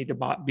stuff. It may need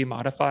to be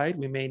modified.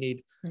 We may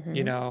need,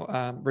 you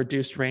know,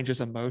 reduced ranges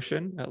of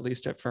motion, at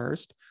least at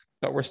first.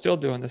 but we're still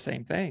doing the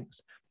same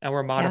things, and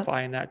we're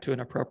modifying that to an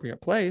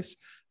appropriate place.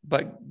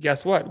 But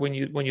guess what? When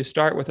you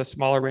start with a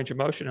smaller range of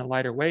motion and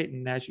lighter weight,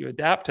 and as you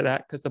adapt to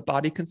that, because the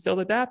body can still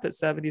adapt at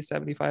 70,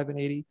 75, and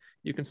 80,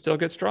 you can still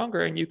get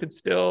stronger, and you can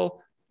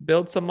still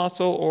build some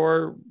muscle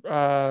or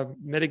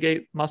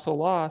mitigate muscle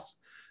loss.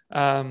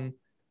 And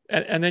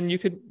then you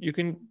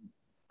can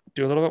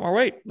do a little bit more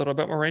weight, a little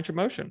bit more range of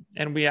motion.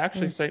 And we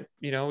actually say,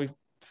 we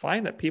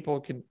find that people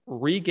can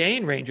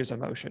regain ranges of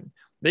motion.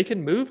 They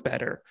can move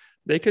better.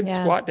 They can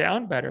squat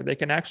down better. They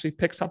can actually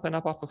pick something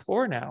up off the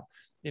floor now.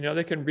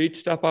 They can reach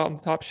stuff out on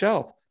the top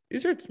shelf.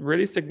 These are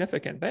really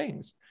significant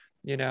things,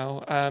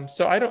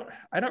 so I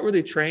don't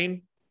really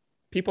train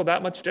people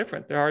that much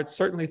different. There are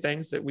certainly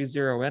things that we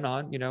zero in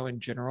on, in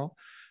general.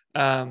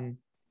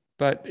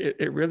 But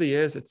it really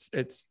is,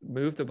 it's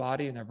move the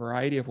body in a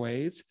variety of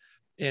ways,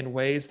 in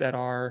ways that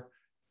are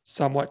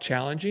somewhat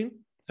challenging,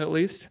 at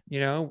least,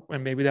 and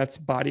maybe that's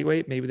body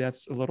weight, maybe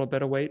that's a little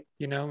bit of weight,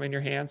 in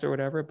your hands or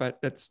whatever, but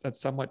that's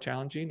somewhat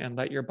challenging, and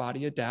let your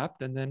body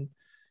adapt and then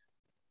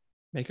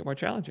make it more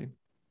challenging.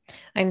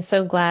 I'm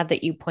so glad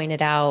that you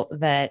pointed out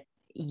that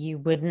you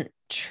wouldn't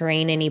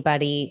train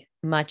anybody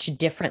much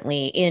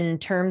differently in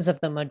terms of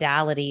the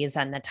modalities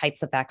and the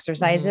types of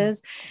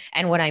exercises.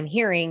 And what I'm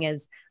hearing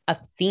is a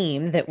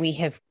theme that we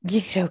have,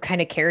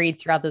 kind of carried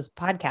throughout this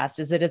podcast,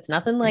 is that it's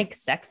nothing like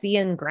sexy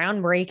and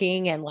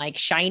groundbreaking and like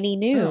shiny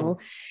new. Oh.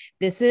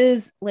 This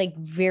is like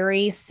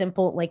very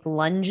simple, like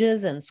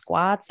lunges and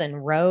squats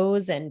and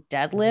rows and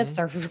deadlifts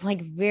are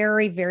like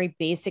very, very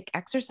basic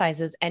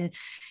exercises, and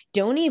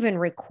don't even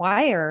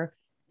require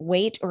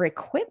weight or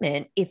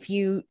equipment if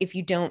you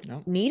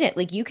don't need it.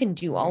 Like you can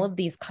do all of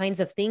these kinds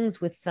of things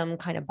with some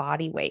kind of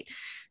body weight.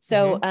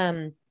 So,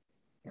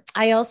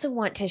 I also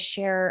want to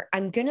share,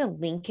 I'm going to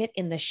link it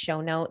in the show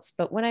notes,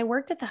 but when I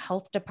worked at the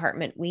health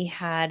department, we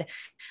had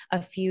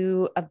a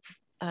few of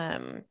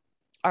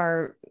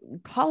our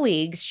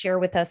colleagues share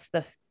with us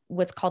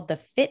what's called the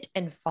Fit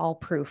and Fall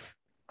Proof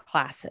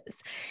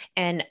classes.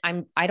 And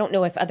I don't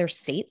know if other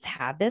states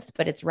have this,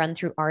 but it's run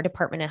through our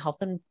Department of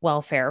Health and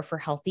Welfare for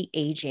healthy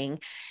aging.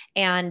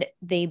 And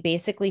they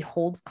basically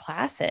hold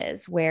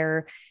classes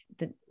where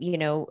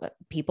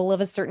people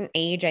of a certain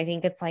age, I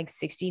think it's like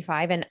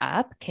 65 and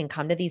up, can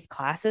come to these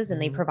classes,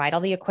 and they provide all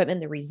the equipment,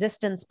 the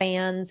resistance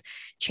bands,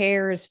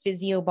 chairs,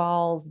 physio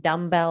balls,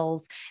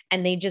 dumbbells,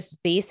 and they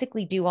just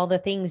basically do all the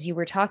things you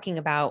were talking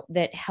about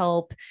that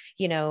help,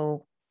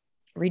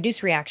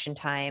 reduce reaction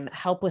time,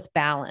 help with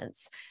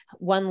balance,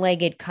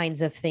 one-legged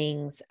kinds of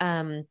things.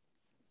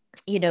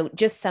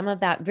 Just some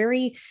of that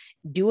very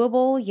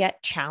doable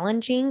yet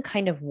challenging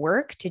kind of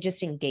work to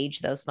just engage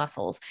those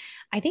muscles.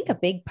 I think a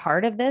big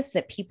part of this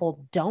that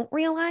people don't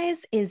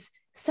realize is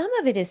some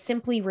of it is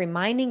simply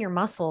reminding your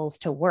muscles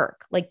to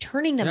work, like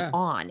turning them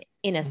on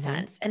in a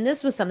sense. And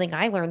this was something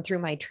I learned through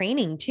my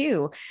training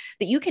too,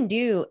 that you can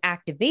do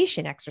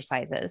activation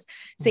exercises,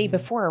 say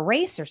before a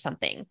race or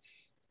something,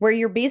 where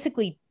you're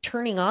basically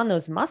turning on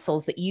those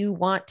muscles that you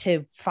want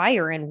to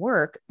fire and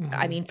work.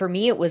 I mean, for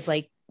me, it was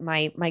like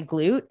my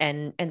glute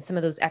and some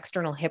of those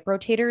external hip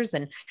rotators,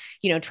 and,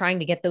 trying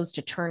to get those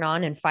to turn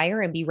on and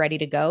fire and be ready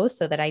to go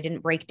so that I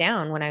didn't break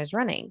down when I was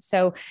running.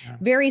 So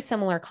very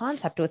similar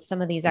concept with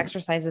some of these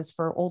exercises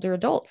for older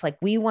adults. Like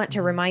we want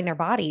to remind their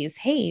bodies,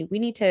 hey, we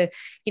need to,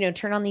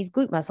 turn on these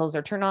glute muscles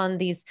or turn on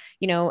these,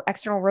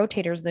 external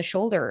rotators in the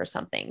shoulder or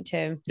something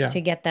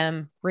to get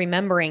them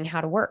remembering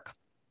how to work.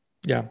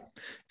 Yeah.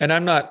 And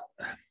I'm not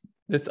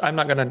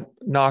going to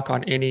knock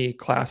on any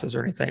classes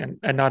or anything,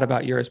 and not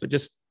about yours, but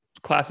just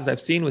classes I've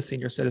seen with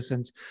senior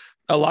citizens.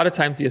 A lot of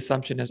times the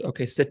assumption is,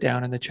 okay, sit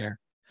down in the chair.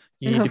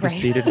 You need to be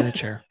seated in the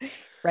chair.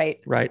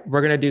 Right.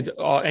 We're going to do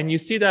and you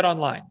see that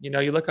online,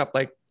 you look up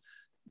like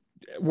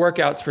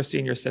workouts for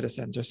senior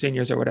citizens or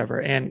seniors or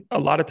whatever. And a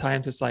lot of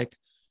times it's like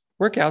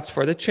workouts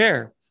for the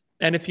chair.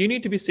 And if you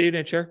need to be seated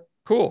in a chair,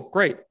 cool,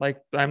 great.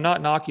 Like I'm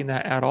not knocking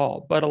that at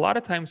all. But a lot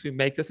of times we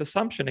make this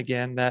assumption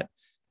again that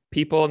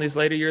people in these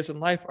later years in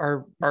life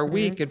are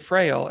weak and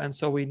frail. And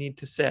so we need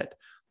to sit.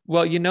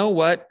 Well, you know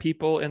what?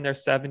 People in their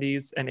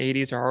 70s and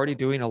 80s are already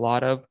doing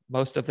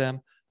most of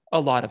them, a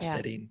lot of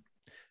sitting.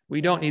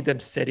 We don't need them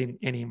sitting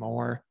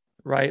anymore,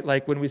 right?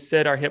 Like when we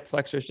sit, our hip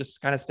flexors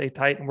just kind of stay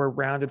tight and we're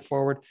rounded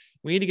forward.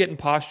 We need to get in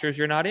postures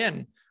you're not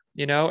in,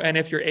 and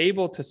if you're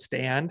able to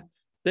stand,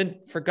 then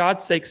for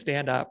God's sake,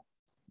 stand up,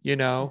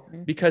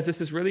 because this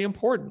is really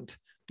important.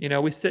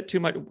 We sit too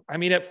much. I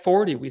mean, at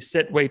 40, we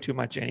sit way too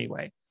much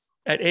anyway.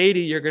 At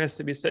 80, you're going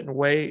to be sitting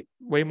way,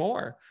 way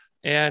more.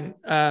 And,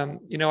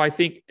 I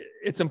think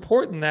it's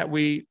important that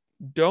we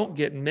don't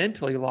get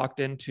mentally locked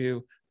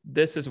into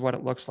this is what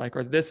it looks like,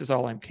 or this is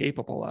all I'm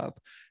capable of,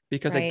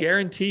 because I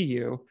guarantee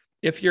you,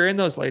 if you're in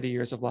those later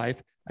years of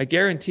life, I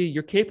guarantee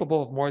you're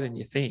capable of more than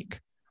you think,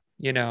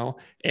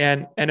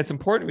 and it's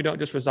important we don't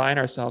just resign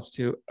ourselves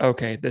to,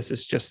 okay, this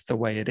is just the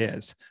way it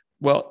is.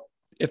 Well,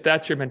 if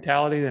that's your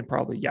mentality, then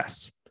probably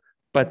yes,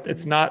 but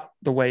it's not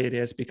the way it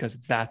is because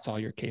that's all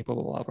you're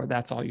capable of, or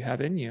that's all you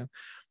have in you.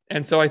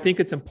 And so I think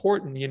it's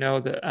important,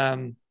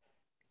 that,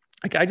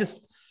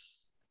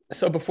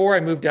 So before I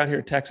moved down here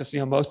to Texas,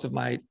 most of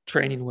my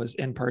training was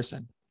in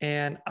person,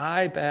 and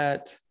I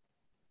bet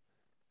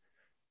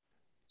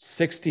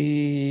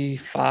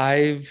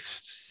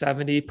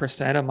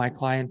 65-70% of my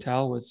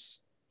clientele was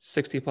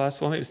 60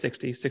 plus. Well, maybe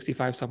 60,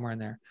 65, somewhere in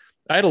there.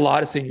 I had a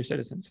lot of senior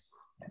citizens,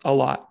 a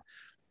lot.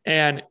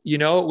 And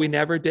we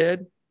never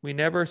did? We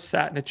never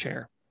sat in a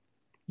chair,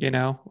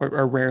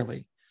 or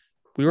rarely.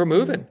 We were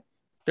moving.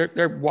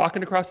 They're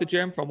walking across the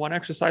gym from one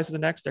exercise to the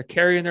next. They're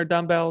carrying their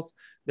dumbbells.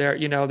 They're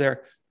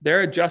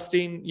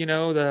adjusting,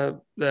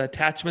 the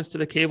attachments to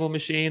the cable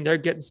machine. They're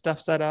getting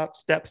steps set up,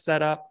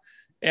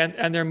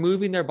 and they're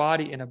moving their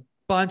body in a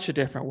bunch of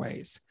different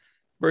ways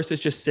versus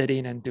just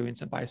sitting and doing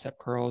some bicep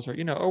curls or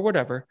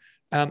whatever.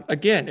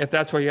 Again, if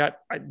that's where you're at,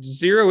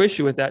 zero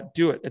issue with that,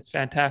 do it. It's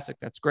fantastic.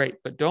 That's great.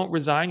 But don't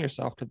resign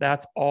yourself to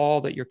that's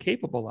all that you're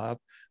capable of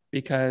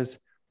because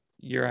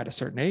you're at a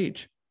certain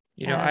age.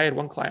 I had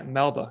one client,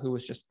 Melba, who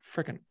was just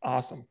freaking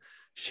awesome.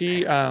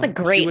 It's a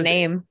great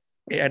name.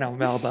 I know,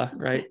 Melba,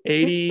 right?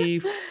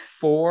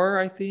 84,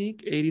 I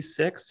think,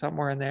 86,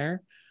 somewhere in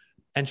there.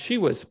 And she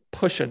was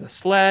pushing the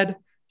sled.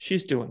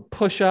 She's doing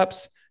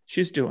push-ups.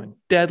 She's doing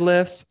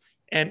deadlifts.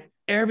 And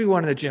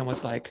everyone in the gym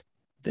was like,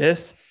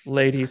 this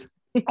lady's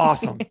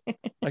awesome.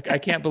 Like, I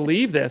can't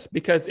believe this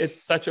because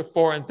it's such a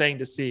foreign thing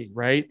to see.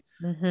 Right.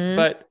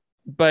 Mm-hmm.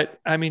 But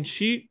I mean,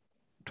 she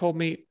told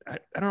me, I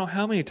don't know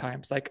how many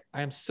times, like,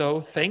 I am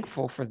so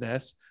thankful for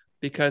this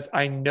because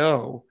I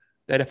know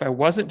that if I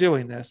wasn't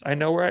doing this, I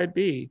know where I'd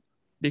be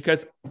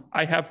because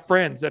I have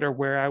friends that are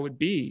where I would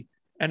be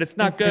and it's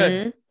not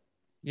good,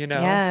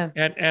 Yeah.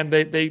 and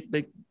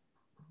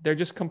they're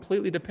just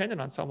completely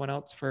dependent on someone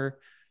else for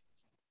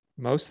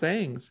most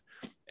things.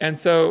 And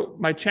so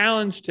my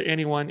challenge to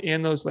anyone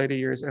in those later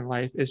years in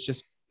life is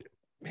just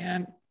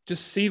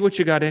see what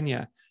you got in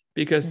you,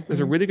 because there's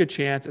a really good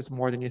chance it's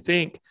more than you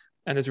think.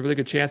 And there's a really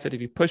good chance that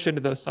if you push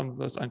into some of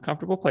those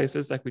uncomfortable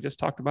places, like we just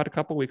talked about a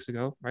couple of weeks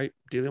ago, right?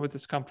 Dealing with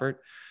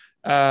discomfort,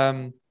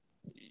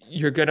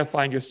 you're going to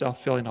find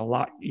yourself feeling a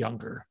lot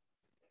younger.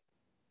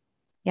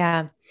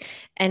 Yeah.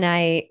 And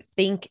I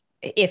think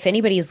if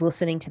anybody is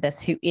listening to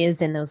this who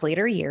is in those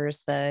later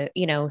years, the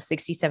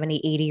 60,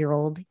 70,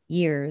 80-year-old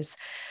years,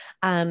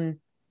 I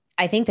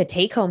think the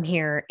take home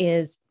here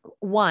is,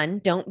 one,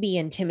 don't be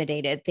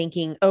intimidated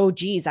thinking, oh,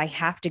 geez, I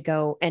have to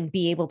go and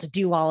be able to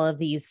do all of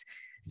these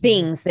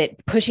things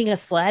that pushing a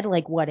sled,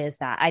 like, what is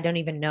that? I don't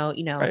even know,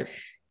 Right.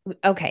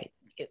 Okay.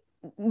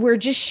 We're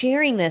just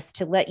sharing this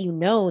to let you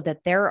know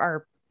that there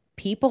are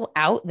people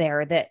out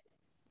there that,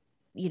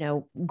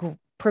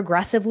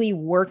 progressively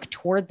work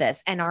toward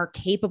this and are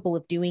capable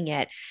of doing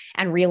it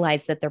and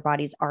realize that their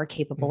bodies are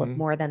capable of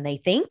more than they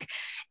think,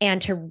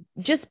 and to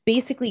just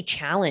basically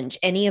challenge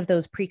any of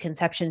those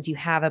preconceptions you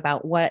have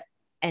about what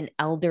an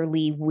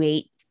elderly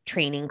weight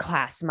training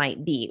class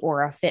might be,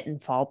 or a fit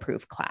and fall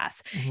proof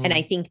class. And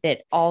I think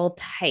that all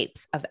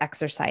types of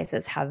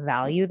exercises have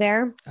value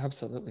there.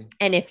 Absolutely.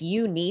 And if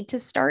you need to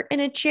start in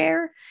a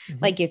chair,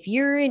 like if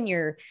you're in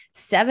your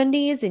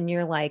 70s and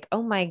you're like,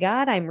 oh my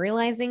God, I'm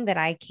realizing that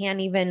I can't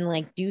even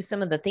like do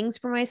some of the things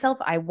for myself,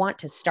 I want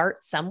to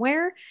start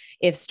somewhere.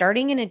 If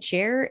starting in a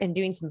chair and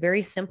doing some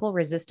very simple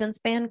resistance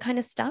band kind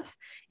of stuff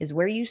is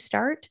where you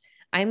start,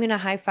 I'm going to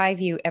high five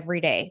you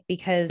every day,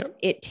 because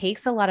it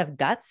takes a lot of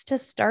guts to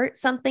start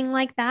something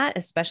like that,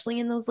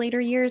 especially in those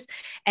later years.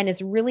 And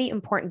it's really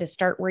important to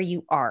start where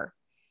you are,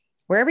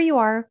 wherever you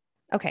are.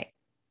 Okay,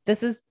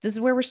 this is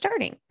where we're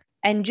starting,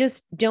 and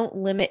just don't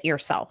limit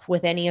yourself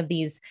with any of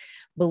these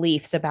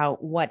beliefs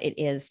about what it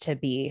is to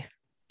be,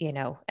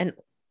 an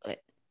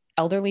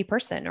elderly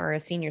person or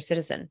a senior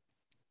citizen.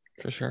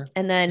 For sure.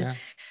 And then,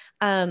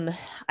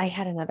 I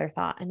had another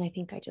thought and I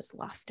think I just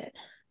lost it.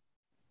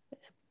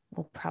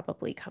 Will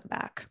probably come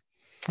back.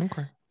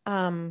 Okay.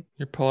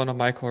 You're pulling a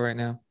Michael right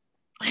now.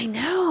 I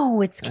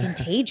know, it's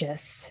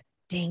contagious.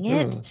 Dang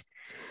it.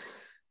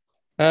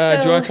 Do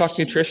you want to talk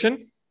nutrition?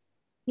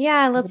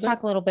 Yeah, let's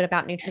talk a little bit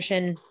about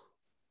nutrition.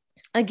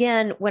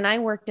 Again, when I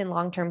worked in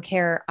long-term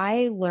care,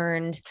 I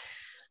learned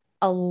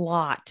a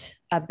lot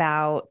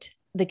about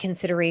the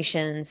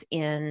considerations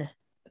in,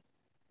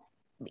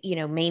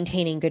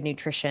 maintaining good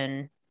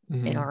nutrition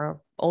in our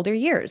older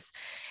years.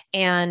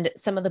 And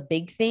some of the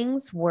big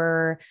things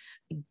were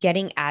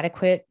getting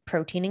adequate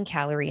protein and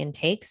calorie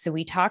intake. So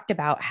we talked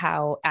about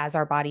how as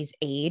our bodies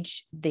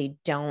age, they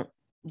don't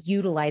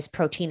utilize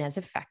protein as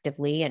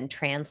effectively and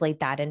translate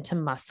that into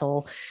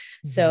muscle.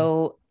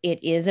 So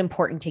it is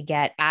important to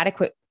get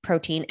adequate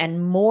protein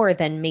and more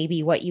than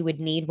maybe what you would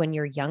need when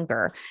you're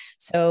younger.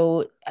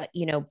 So,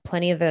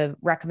 plenty of the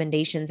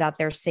recommendations out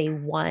there say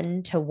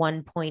 1 to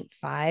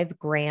 1.5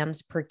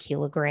 grams per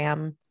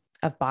kilogram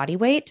of body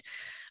weight.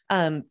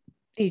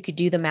 You could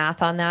do the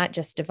math on that,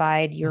 just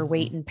divide your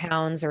weight in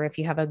pounds, or if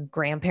you have a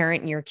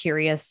grandparent and you're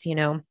curious,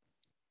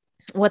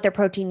 what their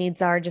protein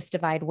needs are, just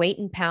divide weight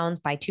in pounds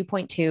by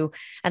 2.2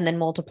 and then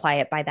multiply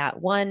it by that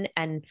 1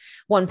 and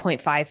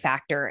 1.5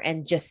 factor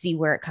and just see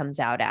where it comes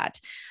out at.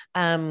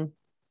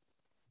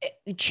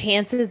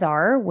 Chances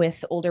are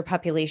with older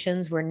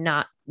populations, we're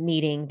not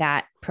meeting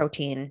that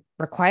protein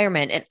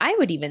requirement. And I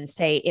would even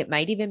say it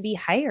might even be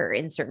higher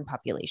in certain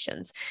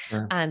populations,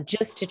 Sure.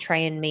 just to try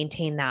and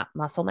maintain that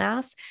muscle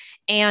mass.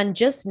 And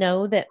just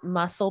know that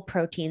muscle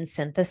protein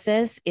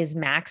synthesis is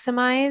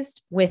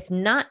maximized with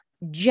not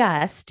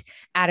just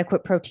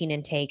adequate protein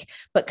intake,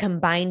 but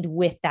combined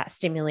with that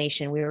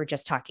stimulation we were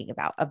just talking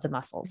about of the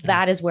muscles.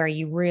 That is where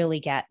you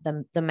really get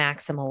the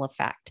maximal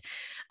effect.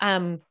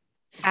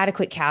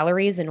 Adequate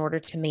calories in order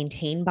to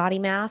maintain body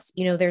mass.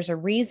 There's a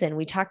reason,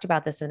 we talked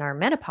about this in our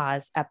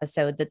menopause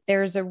episode, that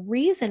there's a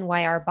reason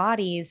why our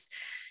bodies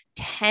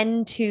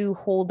tend to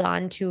hold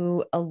on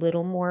to a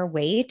little more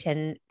weight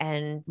and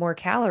more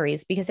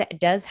calories, because it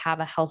does have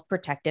a health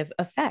protective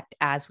effect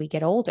as we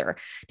get older,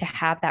 to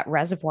have that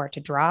reservoir to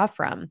draw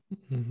from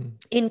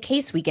in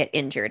case we get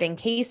injured, in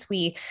case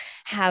we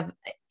have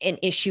an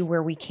issue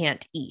where we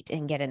can't eat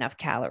and get enough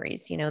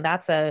calories.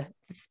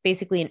 It's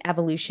basically an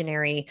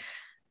evolutionary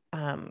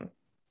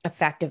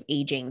effect of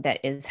aging that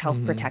is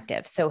health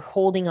protective. So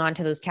holding on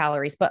to those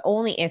calories, but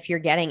only if you're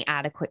getting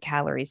adequate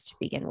calories to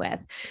begin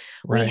with.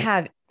 Right. We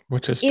have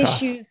which is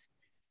issues.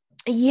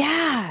 Tough.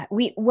 Yeah.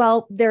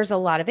 There's a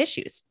lot of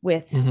issues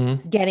with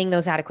getting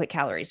those adequate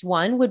calories.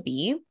 One would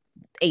be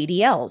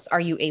ADLs. Are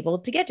you able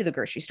to get to the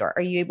grocery store?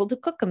 Are you able to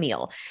cook a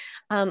meal?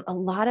 A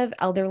lot of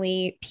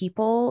elderly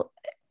people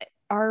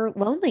are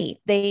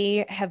lonely.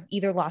 They have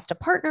either lost a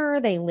partner,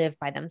 they live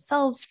by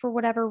themselves for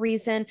whatever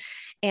reason,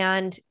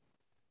 and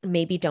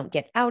maybe don't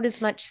get out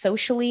as much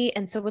socially.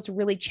 And so it's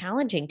really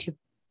challenging to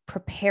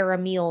prepare a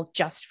meal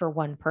just for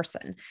one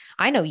person.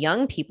 I know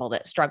young people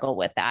that struggle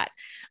with that.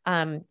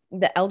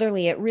 The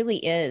elderly, it really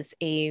is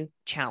a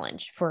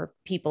challenge for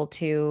people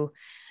to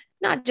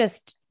not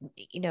just,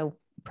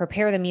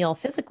 prepare the meal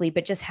physically,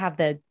 but just have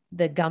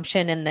the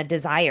gumption and the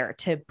desire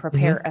to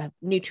prepare a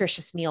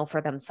nutritious meal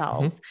for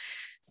themselves.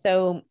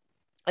 So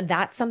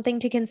that's something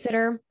to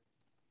consider.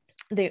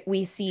 That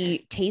we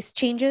see taste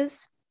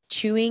changes,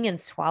 chewing and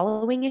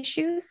swallowing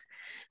issues.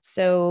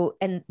 So,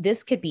 and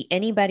this could be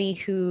anybody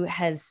who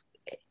has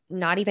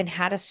not even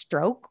had a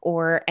stroke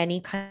or any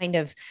kind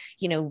of,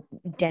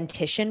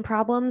 dentition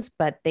problems,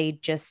 but they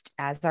just,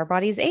 as our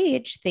bodies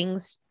age,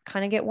 things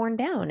kind of get worn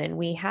down, and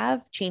we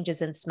have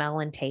changes in smell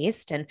and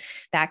taste, and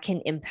that can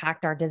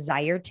impact our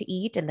desire to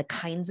eat and the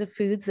kinds of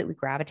foods that we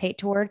gravitate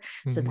toward.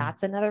 So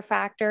that's another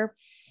factor.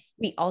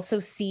 We also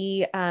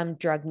see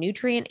drug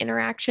nutrient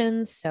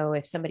interactions. So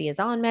if somebody is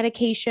on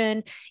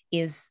medication,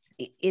 is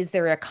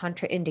there a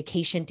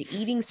contraindication to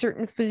eating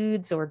certain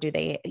foods, or do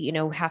they,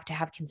 have to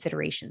have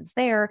considerations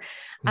there?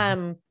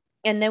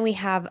 And then we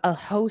have a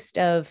host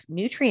of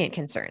nutrient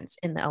concerns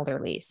in the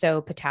elderly.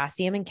 So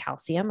potassium and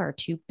calcium are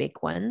two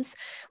big ones.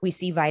 We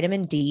see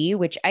vitamin D,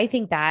 which I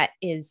think that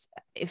is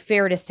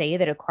fair to say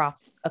that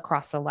across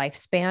the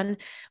lifespan,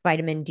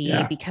 vitamin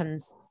D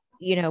becomes,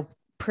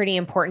 pretty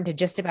important to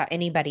just about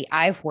anybody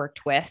I've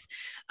worked with.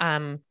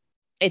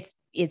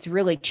 It's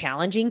really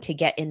challenging to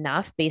get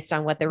enough based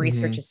on what the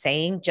research is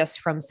saying,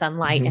 just from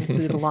sunlight and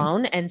food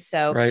alone. And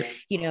so,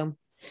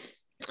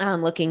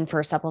 looking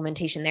for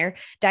supplementation there.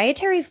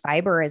 Dietary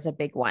fiber is a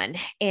big one.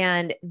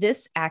 And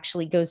this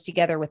actually goes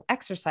together with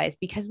exercise,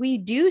 because we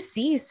do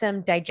see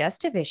some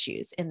digestive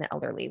issues in the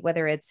elderly,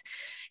 whether it's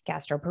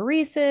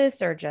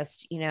gastroparesis or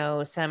just,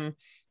 some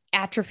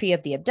atrophy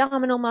of the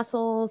abdominal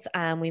muscles.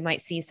 We might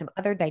see some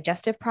other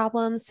digestive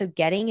problems. So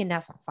getting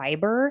enough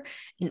fiber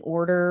in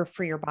order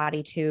for your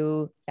body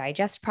to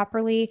digest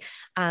properly,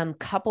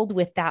 coupled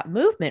with that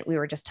movement we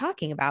were just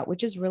talking about,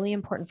 which is really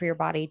important for your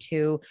body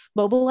to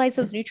mobilize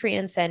those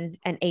nutrients and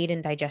aid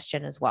in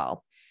digestion as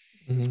well.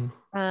 And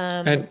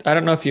I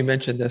don't know if you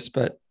mentioned this,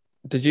 but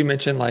did you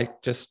mention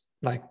just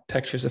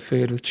textures of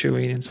food with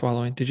chewing and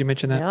swallowing? Did you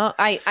mention that? No,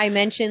 I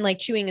mentioned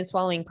chewing and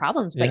swallowing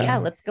problems, but yeah,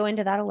 let's go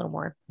into that a little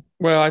more.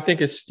 Well, I think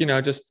it's,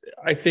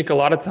 I think a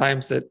lot of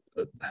times that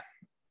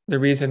the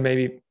reason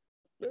maybe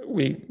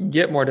we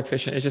get more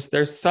deficient is just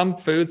there's some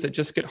foods that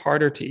just get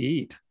harder to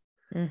eat,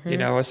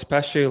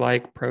 especially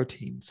like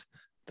proteins.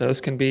 Those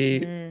can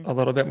be a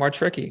little bit more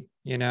tricky,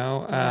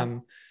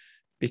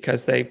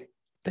 because they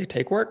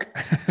take work,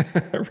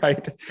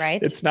 right?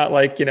 Right. It's not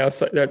like,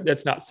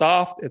 it's not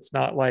soft. It's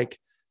not like,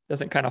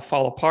 doesn't kind of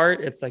fall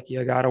apart. It's like,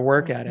 you got to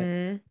work at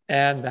it.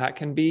 And that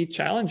can be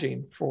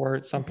challenging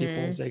for some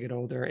people as they get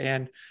older.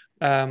 And,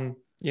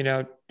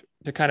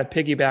 to kind of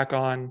piggyback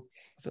on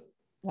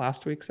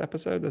last week's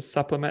episode, the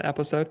supplement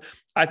episode,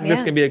 I think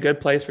this can be a good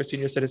place for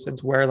senior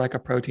citizens where a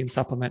protein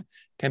supplement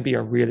can be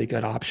a really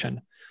good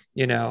option,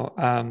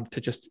 to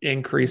just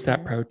increase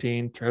that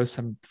protein, throw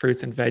some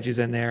fruits and veggies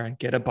in there and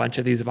get a bunch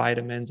of these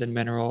vitamins and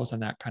minerals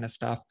and that kind of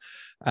stuff.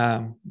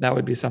 That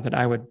would be something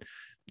I would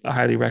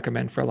highly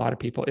recommend for a lot of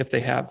people if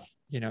they have,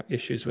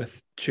 issues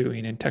with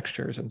chewing and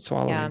textures and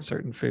swallowing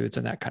certain foods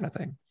and that kind of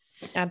thing.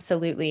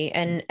 Absolutely.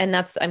 And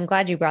I'm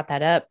glad you brought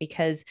that up,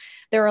 because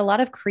there are a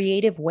lot of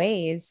creative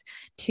ways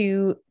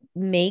to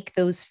make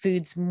those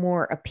foods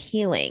more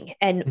appealing.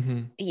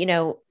 And,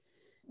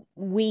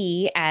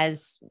 we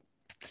as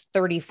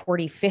 30,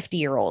 40,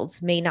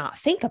 50-year-olds may not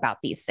think about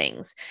these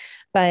things,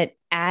 but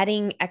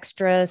adding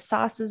extra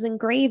sauces and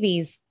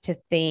gravies to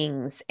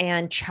things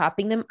and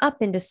chopping them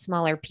up into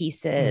smaller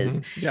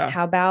pieces. Yeah.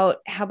 How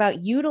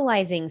about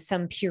utilizing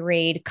some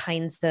pureed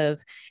kinds of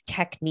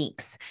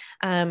techniques?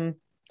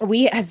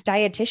 We as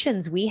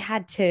dietitians, we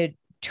had to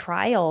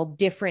trial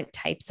different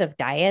types of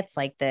diets,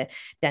 like the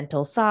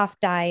dental soft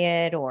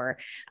diet or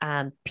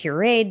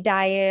pureed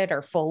diet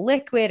or full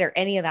liquid or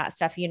any of that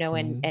stuff,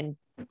 and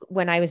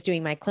when I was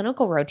doing my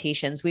clinical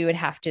rotations, we would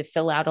have to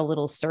fill out a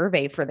little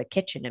survey for the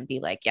kitchen and be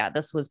like, yeah,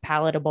 this was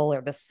palatable,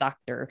 or this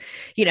sucked, or,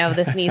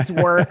 this needs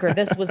work, or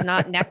this was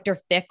not nectar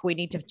thick. We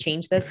need to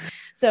change this.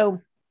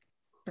 So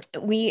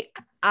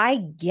I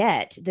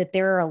get that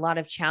there are a lot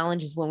of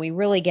challenges when we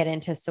really get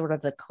into sort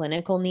of the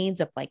clinical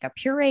needs of like a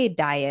pureed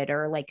diet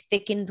or like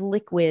thickened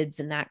liquids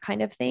and that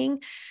kind of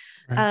thing.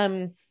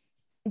 Right.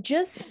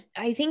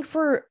 I think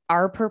for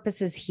our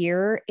purposes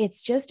here,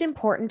 it's just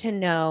important to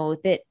know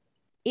that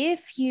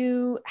if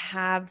you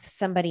have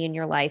somebody in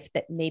your life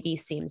that maybe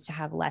seems to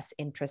have less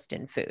interest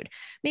in food,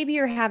 maybe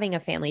you're having a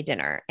family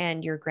dinner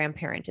and your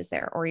grandparent is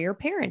there or your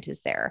parent is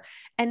there,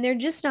 and they're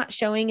just not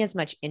showing as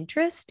much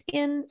interest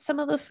in some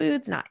of the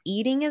foods, not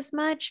eating as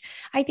much.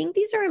 I think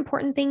these are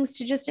important things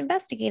to just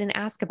investigate and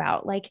ask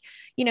about. Like,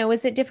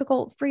 is it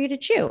difficult for you to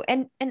chew?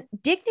 And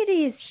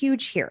dignity is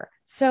huge here.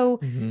 So,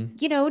 do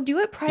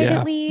it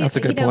privately. Yeah, that's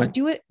a good point.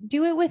 Do it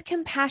with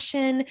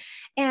compassion,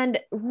 and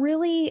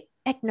really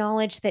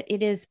acknowledge that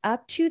it is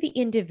up to the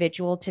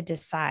individual to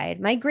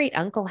decide. My great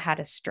uncle had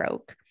a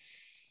stroke,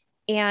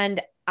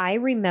 and I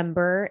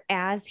remember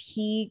as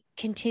he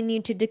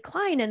continued to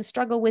decline and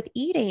struggle with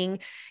eating,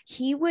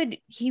 he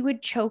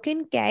would choke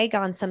and gag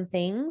on some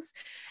things.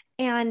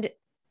 And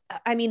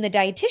I mean, the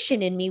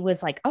dietitian in me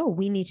was like, oh,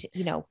 we need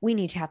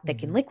to have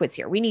thickened liquids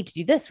here. We need to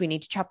do this. We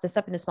need to chop this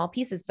up into small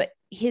pieces. But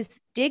his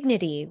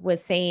dignity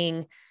was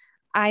saying,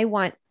 I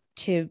want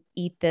to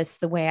eat this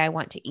the way I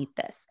want to eat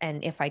this.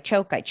 And if I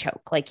choke, I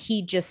choke. Like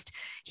he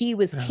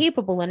was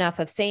capable enough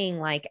of saying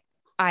like,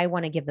 I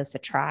want to give this a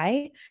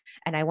try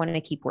and I want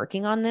to keep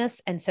working on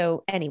this. And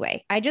so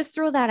anyway, I just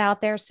throw that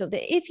out there so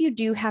that if you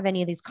do have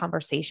any of these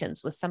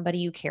conversations with somebody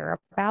you care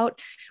about,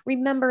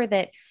 remember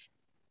that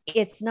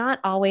it's not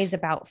always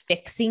about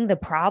fixing the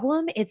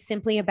problem. It's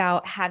simply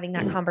about having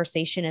that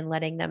conversation and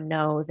letting them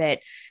know that,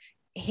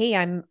 hey,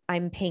 I'm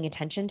paying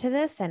attention to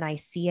this and I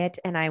see it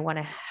and I want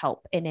to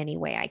help in any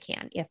way I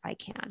can, if I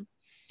can.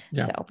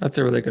 Yeah, so that's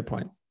a really good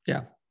point.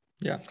 Yeah.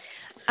 Yeah.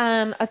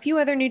 A few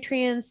other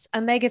nutrients,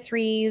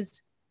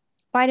 omega-3s,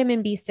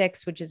 vitamin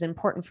B6, which is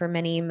important for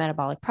many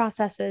metabolic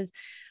processes,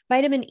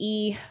 vitamin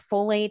E,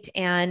 folate,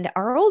 and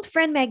our old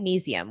friend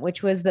magnesium,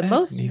 which was the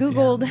most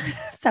Googled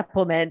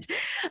supplement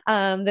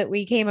that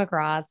we came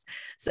across.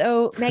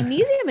 So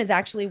magnesium is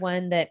actually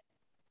one that,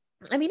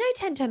 I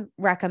tend to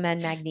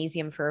recommend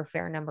magnesium for a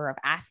fair number of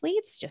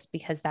athletes, just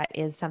because that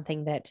is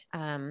something that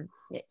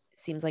it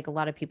seems like a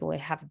lot of people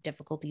have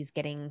difficulties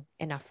getting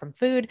enough from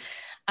food.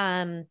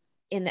 In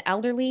the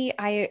elderly,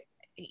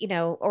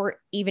 or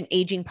even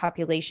aging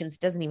populations,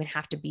 doesn't even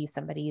have to be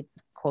somebody,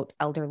 quote,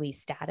 elderly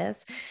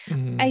status.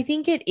 I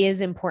think it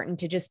is important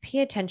to just pay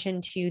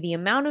attention to the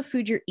amount of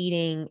food you're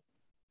eating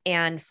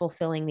and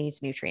fulfilling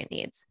these nutrient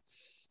needs.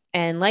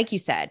 And like you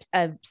said,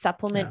 a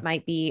supplement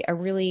might be a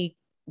really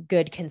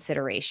good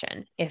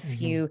consideration if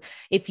you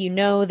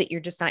know that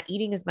you're just not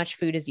eating as much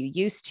food as you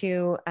used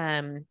to.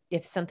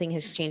 If something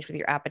has changed with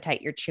your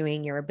appetite, your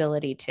chewing, your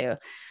ability to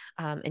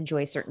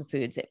enjoy certain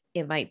foods,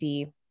 it might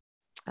be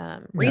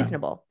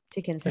reasonable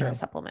to consider a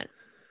supplement.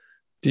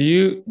 Do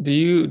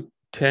you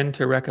tend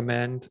to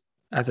recommend,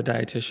 as a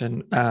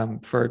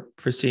dietitian,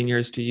 for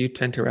seniors, do you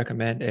tend to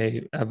recommend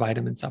a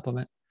vitamin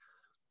supplement?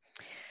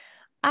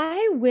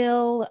 I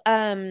will,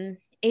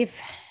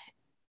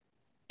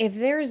 if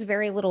there's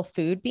very little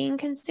food being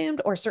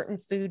consumed or certain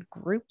food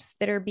groups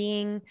that are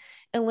being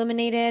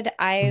eliminated,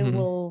 I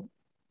will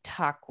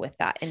talk with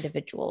that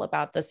individual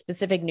about the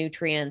specific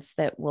nutrients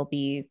that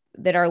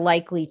are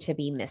likely to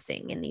be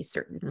missing in these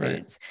certain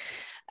foods.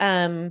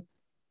 Right.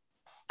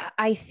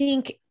 I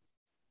think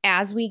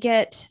as we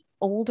get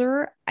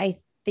older, I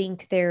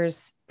think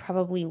there's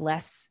probably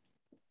less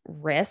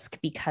risk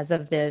because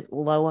of the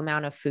low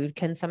amount of food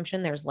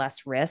consumption. There's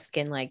less risk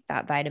in like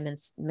that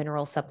vitamins,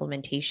 mineral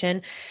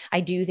supplementation. I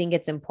do think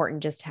it's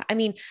important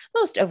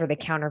most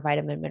over-the-counter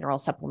vitamin mineral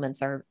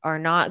supplements are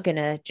not going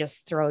to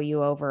just throw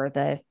you over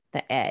the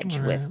edge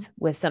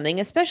with something,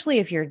 especially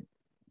if your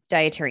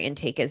dietary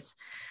intake is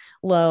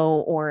low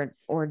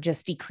or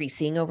just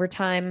decreasing over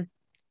time.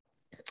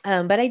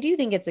 But I do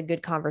think it's a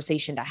good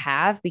conversation to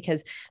have,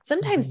 because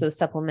sometimes those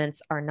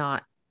supplements are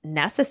not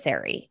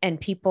necessary, and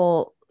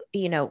people,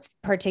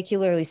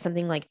 particularly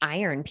something like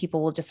iron,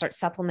 people will just start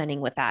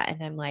supplementing with that.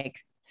 And I'm like,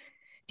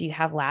 do you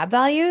have lab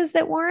values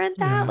that warrant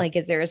that? Like,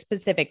 is there a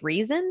specific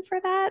reason for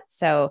that?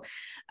 So,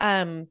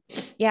 I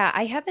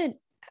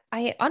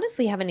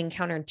honestly haven't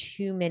encountered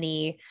too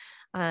many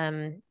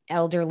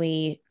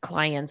elderly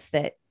clients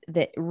that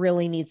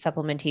really need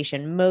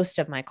supplementation. Most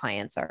of my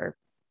clients are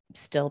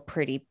still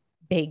pretty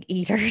big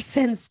eaters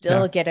and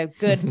still get a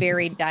good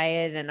varied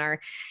diet and are,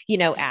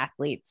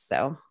 athletes.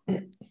 So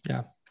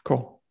yeah,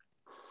 cool.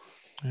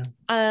 Yeah.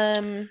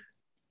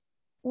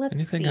 Let's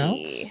Anything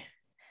see. else?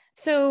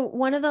 So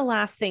one of the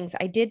last things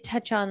I did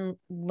touch on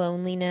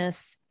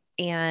loneliness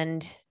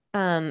and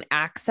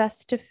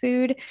access to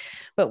food,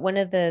 but one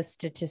of the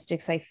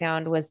statistics I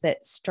found was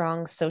that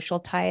strong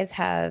social ties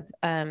have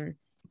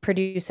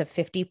produce a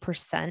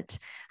 50%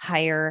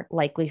 higher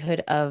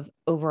likelihood of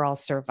overall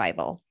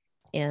survival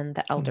in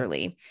the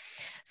elderly.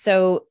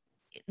 So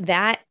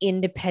that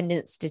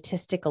independent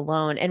statistic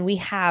alone, and we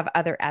have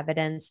other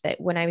evidence that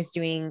when I was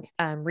doing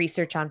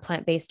research on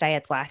plant-based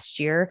diets last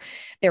year,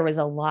 there was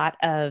a lot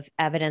of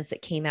evidence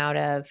that came out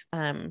of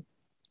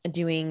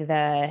doing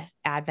the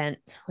Advent,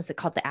 was it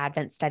called the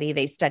Advent study?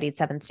 They studied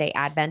Seventh-day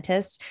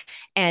Adventists,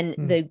 and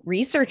the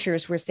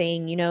researchers were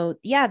saying,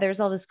 there's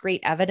all this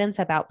great evidence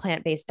about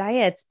plant-based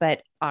diets,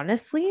 but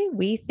honestly,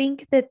 we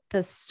think that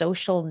the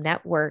social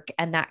network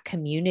and that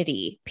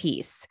community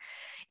piece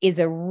is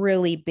a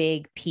really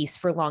big piece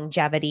for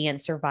longevity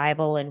and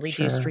survival and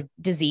reduced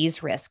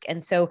disease risk.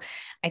 And so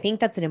I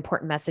think that's an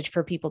important message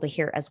for people to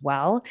hear as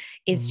well,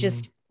 is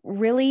just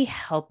really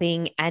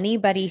helping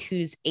anybody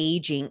who's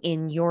aging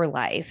in your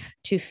life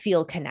to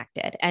feel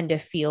connected and to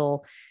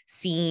feel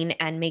seen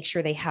and make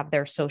sure they have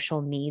their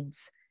social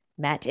needs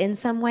met in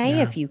some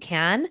way if you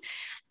can.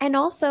 And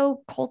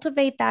also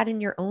cultivate that in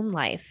your own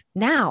life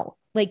now.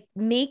 Like,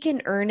 make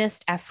an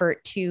earnest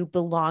effort to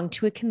belong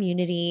to a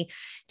community,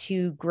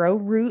 to grow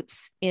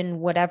roots in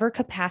whatever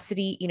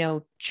capacity,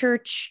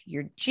 church,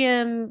 your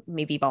gym,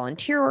 maybe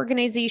volunteer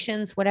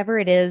organizations, whatever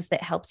it is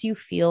that helps you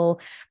feel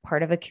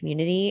part of a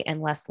community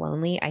and less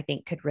lonely, I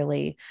think could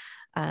really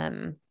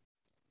go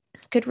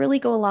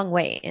a long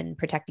way in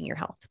protecting your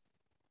health.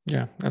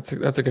 Yeah, that's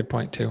a good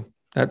point too.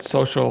 That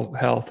social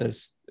health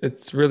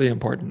it's really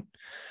important.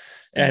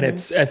 And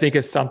I think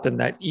it's something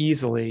that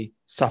easily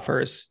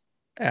suffers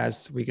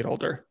as we get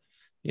older.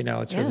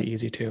 It's really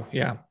easy to.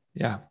 Yeah.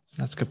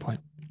 That's a good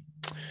point.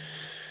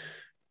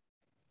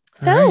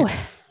 So right.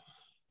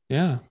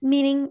 Yeah.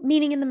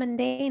 Meaning in the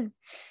mundane.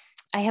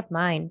 I have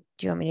mine.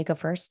 Do you want me to go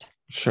first?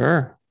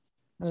 Sure.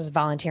 I'll just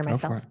volunteer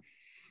myself.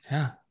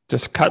 Yeah.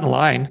 Just cut in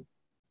line.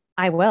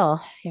 I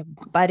will.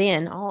 Butt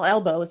in, all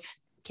elbows.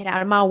 Get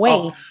out of my way.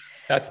 Oh,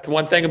 that's the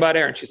one thing about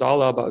Erin. She's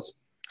all elbows.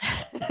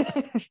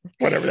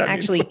 Whatever that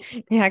means.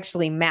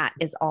 Actually, Matt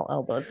is all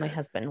elbows. My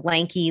husband,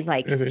 lanky,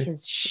 like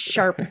his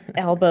sharp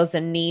elbows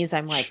and knees.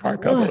 I'm like,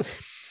 sharp elbows.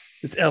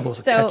 His elbows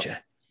will cut you.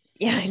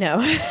 Yeah, I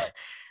know.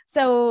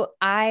 So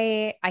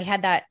I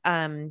had that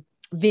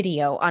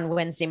video on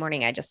Wednesday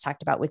morning I just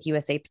talked about with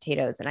USA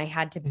Potatoes, and I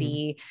had to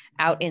be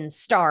out in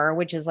Star,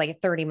 which is like a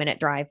 30-minute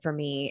drive for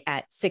me,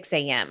 at 6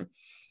 a.m.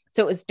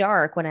 So it was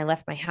dark when I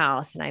left my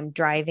house, and I'm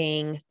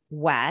driving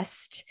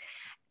west.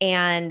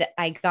 And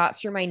I got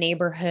through my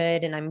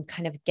neighborhood, and I'm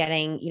kind of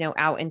getting,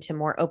 out into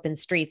more open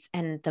streets,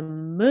 and the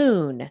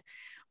moon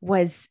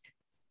was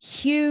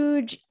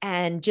huge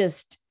and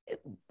just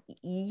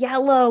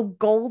yellow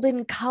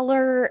golden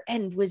color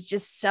and was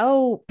just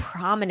so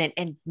prominent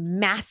and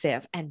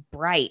massive and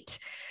bright.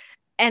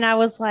 And I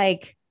was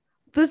like,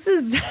 this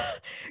is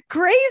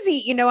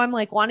crazy. I'm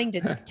like wanting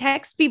to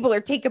text people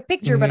or take a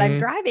picture, but I'm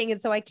driving. And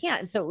so I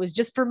can't. And so it was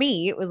just, for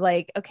me, it was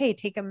like, okay,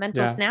 take a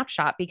mental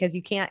snapshot because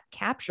you can't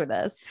capture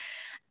this.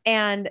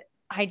 And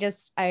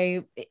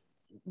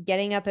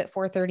getting up at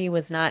 4:30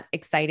 was not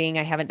exciting.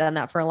 I haven't done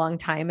that for a long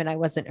time. And I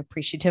wasn't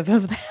appreciative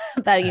of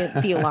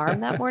the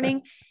alarm that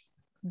morning,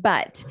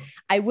 but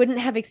I wouldn't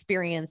have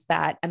experienced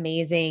that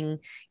amazing,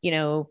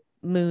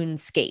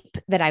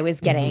 moonscape that I was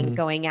getting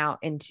going out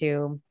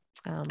into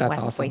West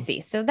awesome. Boise.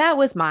 So that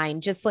was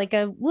mine. Just like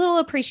a little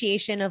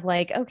appreciation of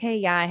like, okay,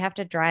 yeah, I have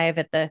to drive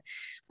at the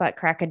butt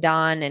crack of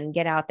dawn and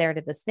get out there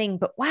to this thing,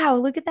 but wow,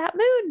 look at that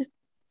moon.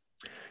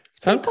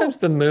 Sometimes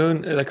the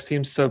moon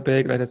seems so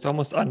big that it's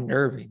almost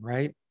unnerving,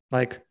 right?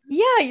 Like,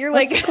 yeah, you're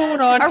like, what's going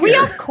on? Are we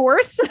off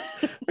course?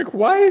 Like,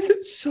 why is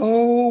it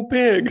so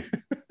big?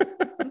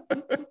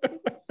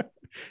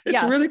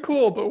 It's really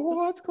cool, but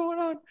what's going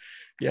on?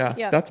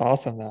 Yeah, that's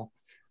awesome though.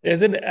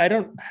 I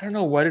don't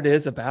know what it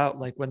is about,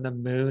 like, when the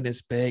moon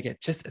is big,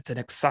 it's an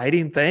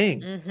exciting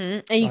thing.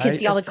 And you can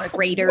see all the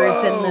craters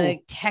and the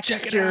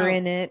texture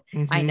in it.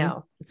 I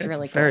know. It's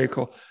really cool. Very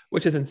cool,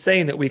 which is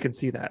insane that we can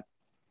see that.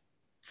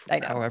 I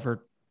know.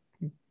 However,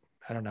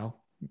 I don't know.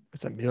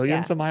 It's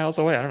millions of miles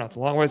away. I don't know. It's a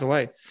long ways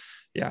away.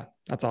 Yeah,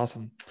 that's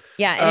awesome.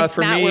 Yeah. And if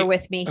Matt were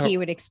with me, he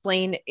would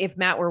explain,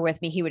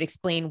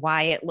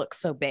 why it looks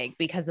so big,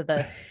 because of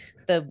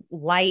the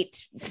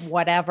light,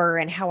 whatever,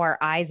 and how our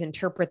eyes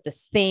interpret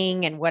this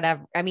thing and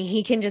whatever. I mean,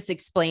 he can just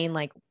explain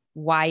like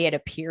why it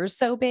appears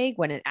so big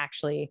when it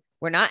actually,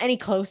 we're not any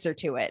closer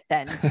to it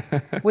than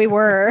we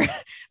were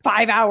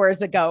 5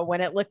 hours ago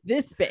when it looked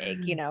this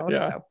big,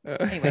 So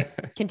anyway,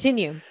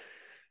 continue.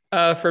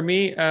 For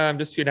me,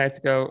 just a few nights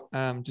ago,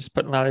 just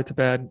putting Lally to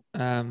bed.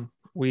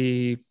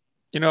 We,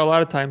 a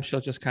lot of times she'll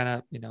just kind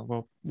of,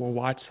 we'll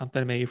watch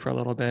something maybe for a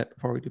little bit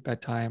before we do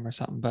bedtime or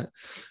something. But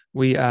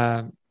we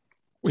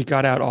we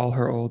got out all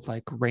her old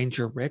like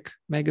Ranger Rick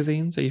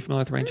magazines. Are you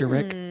familiar with Ranger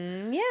Rick?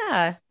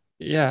 Yeah.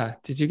 Yeah.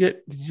 Did you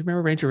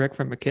remember Ranger Rick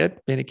from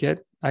being a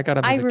kid? I got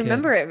him I as a kid.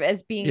 remember it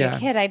as being Yeah. a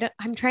kid.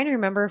 I'm trying to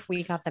remember if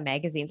we got the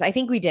magazines. I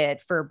think we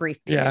did for a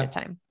brief period of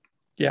time.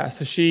 Yeah.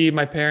 So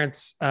my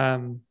parents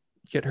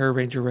get her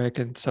Ranger Rick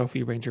and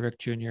Sophie Ranger Rick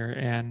Jr.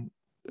 And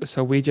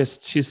so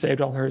she saved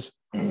all hers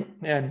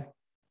and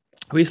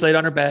we just laid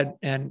on her bed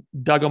and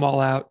dug them all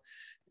out.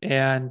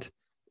 And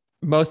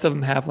most of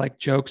them have like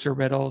jokes or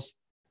riddles.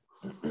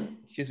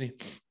 Excuse me.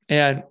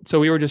 And so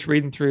we were just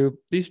reading through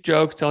these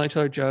jokes, telling each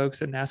other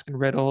jokes and asking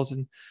riddles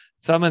and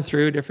thumbing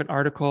through different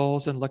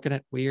articles and looking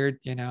at weird,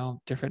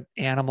 different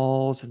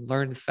animals and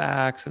learning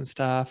facts and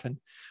stuff. And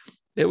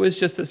it was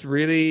just this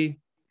really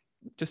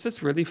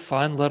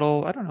fun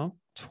little, I don't know,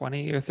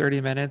 20 or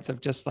 30 minutes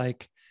of just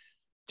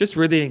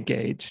really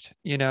engaged.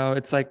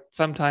 It's like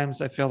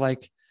sometimes I feel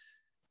like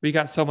we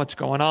got so much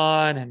going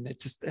on and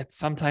it's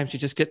sometimes you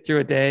just get through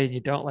a day and you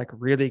don't like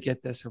really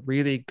get this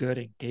really good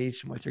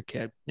engagement with your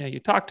kid. You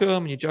talk to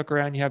them and you joke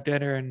around, you have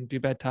dinner and do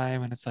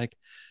bedtime and it's like,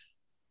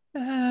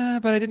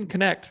 but I didn't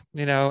connect,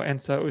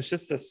 And so it was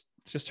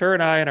just her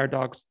and I, and our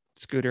dog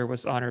Scooter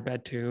was on her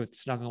bed too,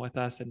 snuggling with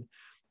us. And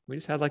we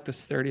just had like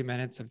this 30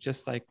 minutes of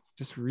just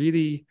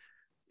really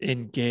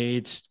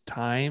engaged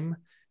time.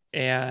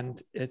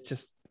 And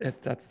that's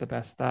the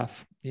best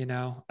stuff,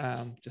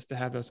 just to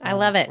have those moments I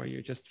love it. where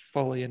you're just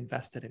fully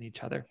invested in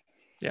each other.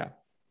 Yeah.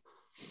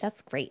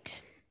 That's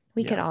great.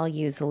 We could all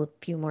use a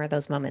few more of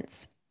those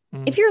moments.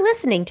 If you're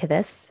listening to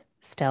this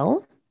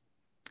still,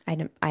 I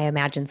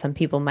imagine some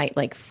people might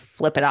like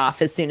flip it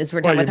off as soon as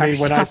we're done with our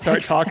topic. When I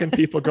start talking,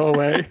 people go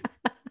away.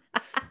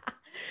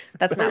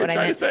 That's not what I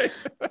meant. To say.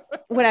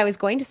 What I was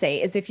going to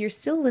say is if you're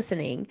still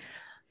listening,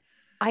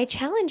 I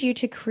challenge you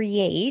to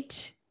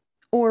create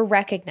or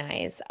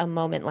recognize a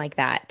moment like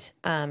that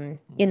in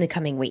the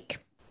coming week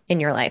in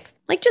your life.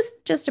 Like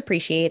just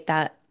appreciate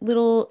that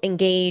little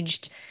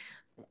engaged,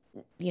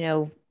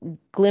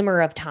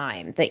 glimmer of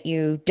time that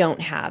you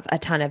don't have a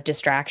ton of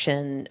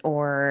distraction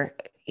or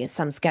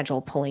some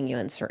schedule pulling you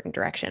in a certain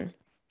direction,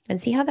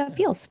 and see how that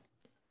feels.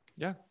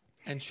 Yeah.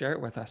 And share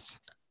it with us.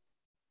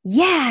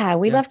 Yeah.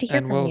 We love to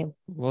hear from you.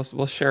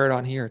 We'll share it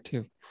on here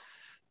too.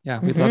 Yeah,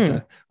 we'd love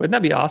to. Wouldn't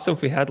that be awesome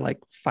if we had like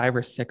 5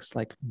 or 6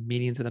 like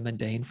meanings of the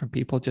mundane from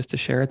people just to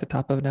share at the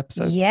top of an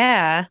episode?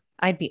 Yeah,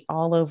 I'd be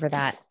all over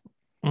that.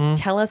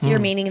 Tell us your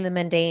meaning in the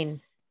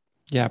mundane.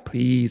 Yeah,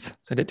 please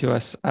send it to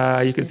us.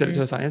 You can send it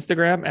to us on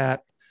Instagram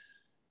at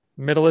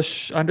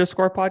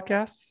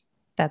middleish_podcast.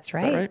 That's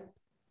right. Is that right?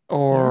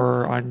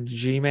 Or on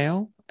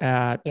Gmail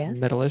at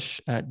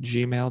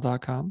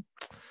middleish@gmail.com.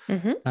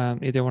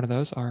 Either one of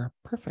those are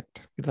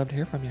perfect. We'd love to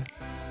hear from you.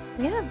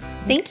 Yeah.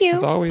 Thank you.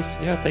 As always.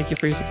 Yeah. Thank you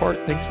for your support.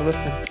 Thanks for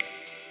listening.